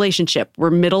healthy relationship.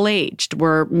 We're middle-aged.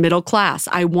 We're middle class.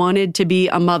 I wanted to be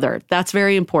a mother. That's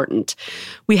very important.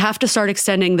 We have to start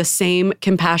extending the same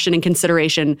compassion and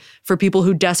consideration for people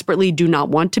who desperately do not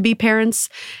want to be parents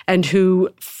and who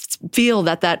feel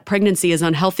that pregnancy is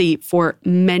unhealthy for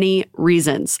many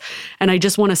reasons. And I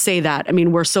just want to say that. I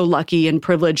mean, we're so lucky and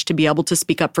privileged to be able to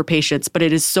speak up for patients, but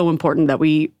it is so important that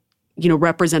we,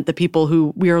 represent the people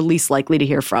who we are least likely to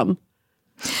hear from.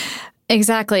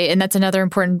 Exactly. And that's another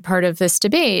important part of this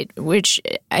debate, which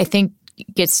I think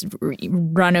gets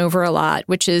run over a lot,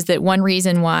 which is that one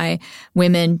reason why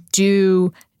women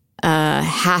do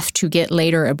have to get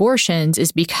later abortions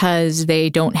is because they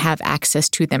don't have access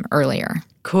to them earlier.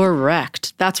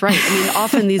 Correct. That's right. I mean,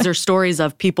 often these are stories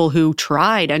of people who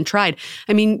tried and tried.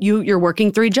 I mean, you're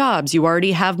working 3 jobs. You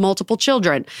already have multiple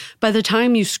children. By the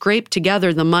time you scrape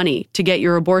together the money to get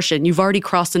your abortion, you've already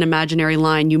crossed an imaginary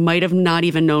line you might have not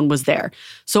even known was there.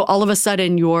 So all of a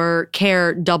sudden, your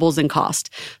care doubles in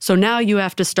cost. So now you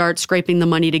have to start scraping the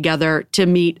money together to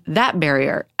meet that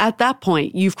barrier. At that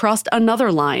point, you've crossed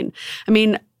another line. I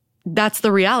mean, that's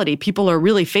the reality. People are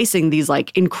really facing these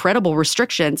like incredible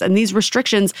restrictions, and these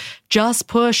restrictions just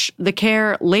push the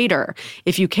care later.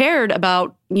 If you cared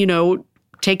about,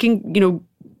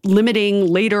 limiting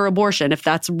later abortion, if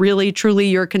that's really truly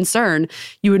your concern,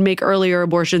 you would make earlier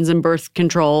abortions and birth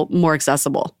control more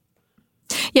accessible.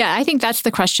 Yeah, I think that's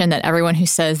the question that everyone who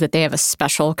says that they have a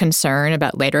special concern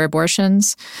about later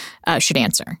abortions should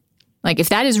answer. Like, if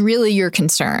that is really your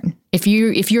concern, if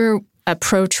you're a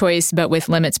pro-choice but with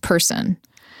limits person,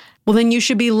 well, then you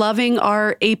should be loving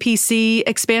our APC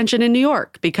expansion in New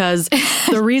York, because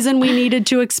the reason we needed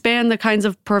to expand the kinds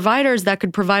of providers that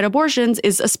could provide abortions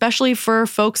is especially for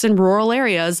folks in rural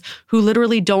areas who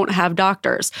literally don't have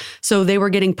doctors. So they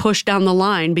were getting pushed down the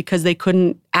line because they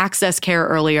couldn't access care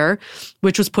earlier,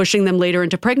 which was pushing them later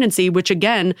into pregnancy, which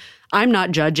again, I'm not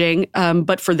judging,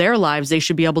 but for their lives, they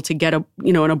should be able to get an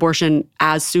abortion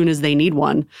as soon as they need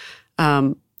one.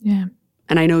 Yeah.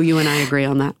 And I know you and I agree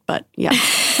on that, but yeah.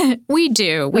 We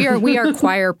do. We are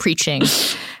choir preaching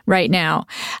right now.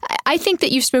 I think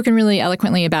that you've spoken really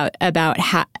eloquently about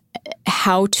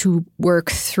how to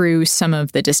work through some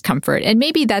of the discomfort. And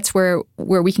maybe that's where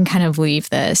we can kind of leave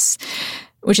this,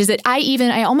 which is that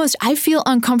I feel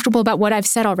uncomfortable about what I've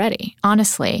said already,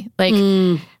 honestly. Like,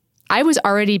 I was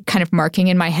already kind of marking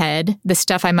in my head the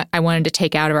stuff I wanted to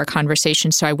take out of our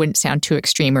conversation so I wouldn't sound too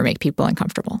extreme or make people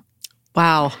uncomfortable.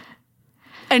 Wow.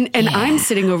 And yeah. I'm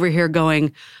sitting over here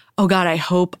going, oh God, I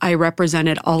hope I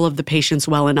represented all of the patients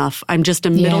well enough. I'm just a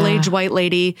middle-aged white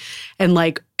lady. And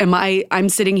like, I'm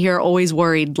sitting here always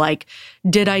worried, like,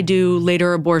 did I do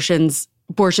later abortion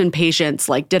patients?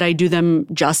 Like, did I do them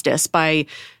justice by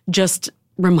just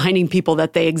reminding people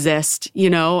that they exist,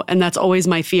 And that's always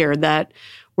my fear, that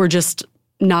we're just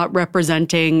not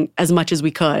representing as much as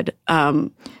we could.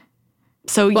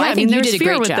 So yeah, I think there's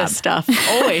fear with this stuff.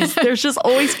 Always. There's just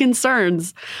always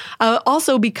concerns.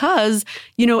 Also because,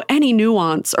 any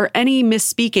nuance or any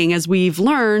misspeaking, as we've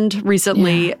learned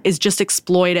recently, is just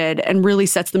exploited and really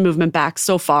sets the movement back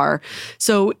so far.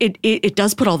 So it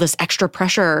does put all this extra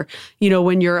pressure,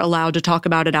 when you're allowed to talk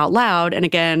about it out loud. And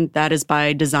again, that is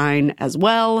by design as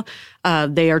well.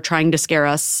 They are trying to scare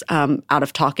us out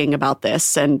of talking about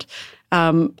this. And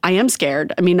I am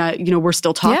scared. I mean, we're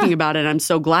still talking about it. I'm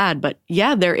so glad. But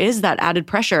yeah, there is that added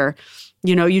pressure.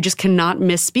 You just cannot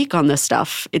misspeak on this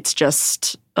stuff. It's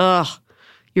just,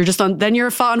 you're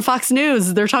on Fox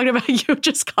News. They're talking about you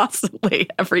just constantly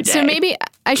every day. So maybe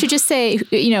I should just say,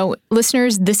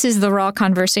 listeners, this is the raw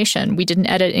conversation. We didn't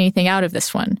edit anything out of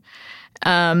this one.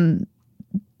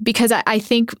 Because I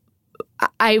think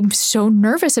I'm so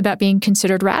nervous about being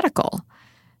considered radical.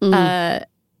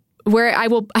 Where I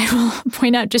will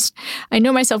point out, I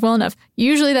know myself well enough.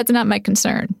 Usually that's not my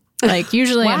concern. Like,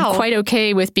 usually I'm quite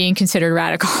okay with being considered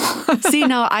radical. See,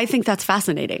 now I think that's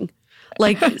fascinating.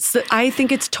 Like, I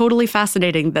think it's totally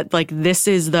fascinating that like this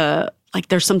is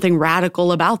there's something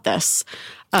radical about this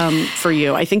for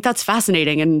you. I think that's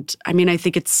fascinating. And I mean, I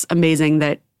think it's amazing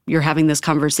that you're having this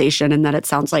conversation and that it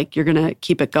sounds like you're going to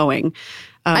keep it going.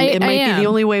 It might be the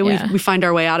only way we find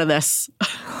our way out of this.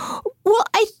 Well,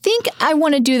 I think I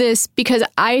want to do this because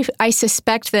I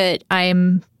suspect that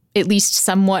I'm at least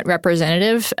somewhat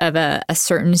representative of a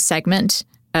certain segment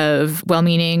of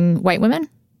well-meaning white women,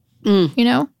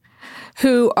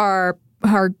 who are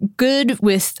good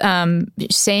with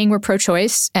saying we're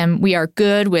pro-choice, and we are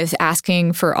good with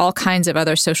asking for all kinds of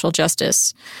other social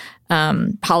justice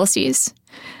policies.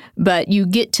 But you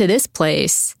get to this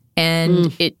place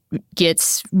and it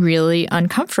gets really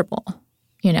uncomfortable,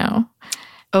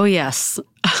 Oh, yes.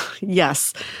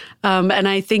 Yes. And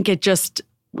I think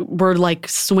we're like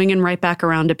swinging right back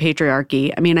around to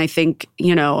patriarchy. I mean, I think,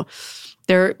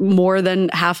 there more than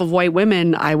half of white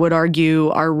women, I would argue,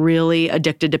 are really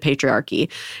addicted to patriarchy.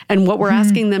 And what we're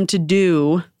asking them to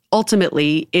do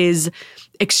ultimately is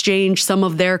exchange some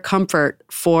of their comfort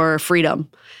for freedom.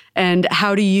 And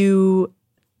how do you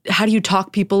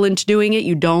talk people into doing it?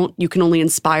 You don't. You can only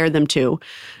inspire them to.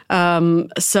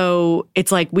 So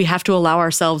it's like we have to allow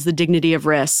ourselves the dignity of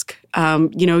risk.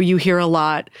 You hear a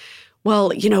lot,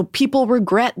 well, people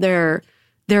regret their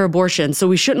abortion, so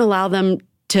we shouldn't allow them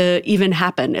to even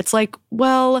happen. It's like,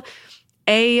 well,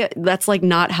 That's like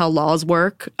not how laws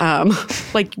work.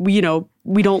 We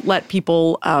don't let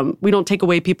people, we don't take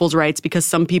away people's rights because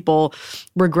some people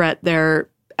regret their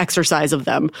exercise of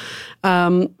them.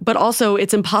 But also,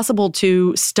 it's impossible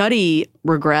to study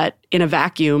regret in a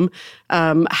vacuum.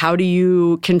 How do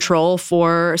you control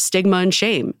for stigma and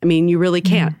shame? I mean, you really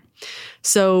can't.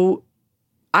 So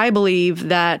I believe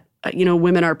that,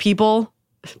 women are people.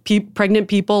 Pregnant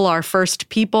people are first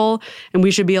people, and we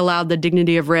should be allowed the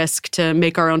dignity of risk to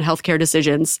make our own healthcare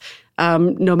decisions,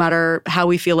 no matter how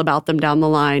we feel about them down the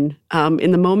line.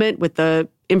 In the moment, with the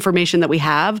information that we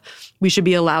have, we should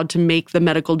be allowed to make the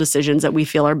medical decisions that we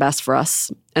feel are best for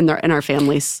us and our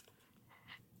families.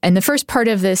 In the first part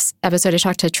of this episode, I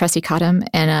talked to Tressie Cottom,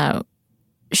 and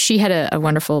she had a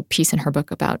wonderful piece in her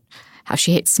book about how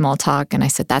she hates small talk, and I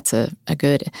said that's a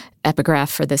good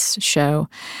epigraph for this show.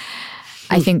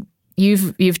 I think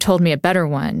you've told me a better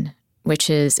one, which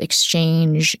is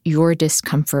exchange your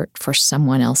discomfort for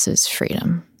someone else's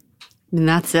freedom. And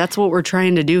that's what we're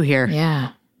trying to do here. Yeah.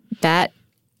 That,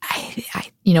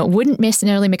 it wouldn't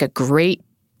necessarily make a great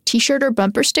T-shirt or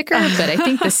bumper sticker, but I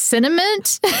think the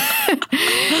sentiment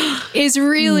is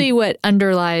really what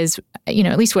underlies,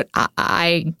 at least what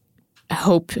I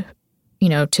hope,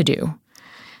 to do.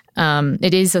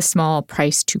 It is a small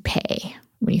price to pay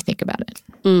when you think about it.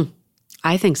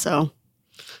 I think so.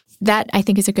 That, I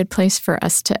think, is a good place for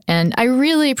us to end. I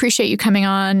really appreciate you coming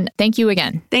on. Thank you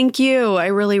again. Thank you. I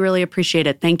really, really appreciate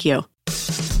it. Thank you.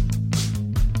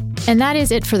 And that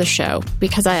is it for the show.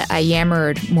 Because I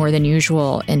yammered more than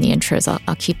usual in the intros,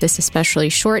 I'll keep this especially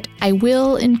short. I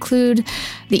will include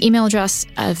the email address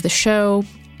of the show,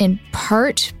 in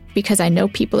part because I know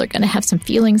people are going to have some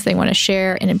feelings they want to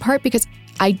share, and in part because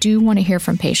I do want to hear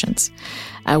from patients.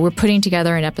 We're putting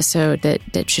together an episode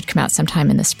that should come out sometime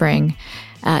in the spring.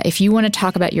 If you want to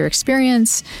talk about your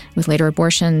experience with later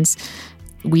abortions,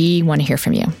 we want to hear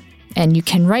from you. And you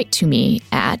can write to me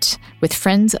at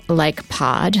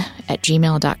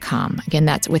withfriendslikepod@gmail.com. Again,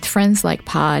 that's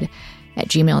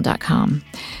withfriendslikepod@gmail.com.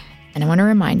 And I want to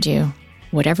remind you,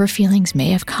 whatever feelings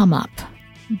may have come up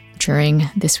during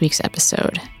this week's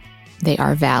episode, they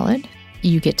are valid.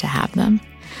 You get to have them.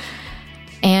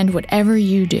 And whatever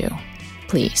you do,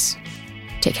 please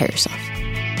take care of yourself.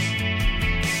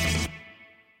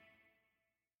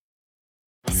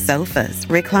 Sofas,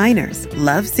 recliners,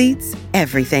 love seats,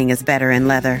 everything is better in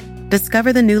leather.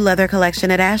 Discover the new leather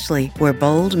collection at Ashley, where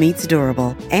bold meets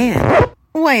durable. And,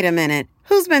 wait a minute,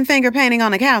 who's been finger painting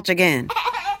on the couch again?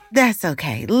 That's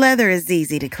okay, leather is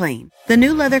easy to clean. The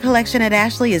new leather collection at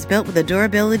Ashley is built with the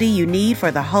durability you need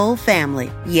for the whole family.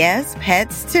 Yes,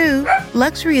 pets too.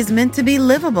 Luxury is meant to be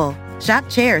livable. Shop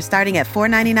chairs starting at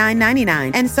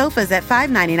 $499.99 and sofas at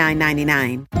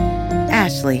 $599.99.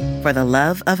 Ashley, for the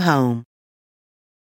love of home.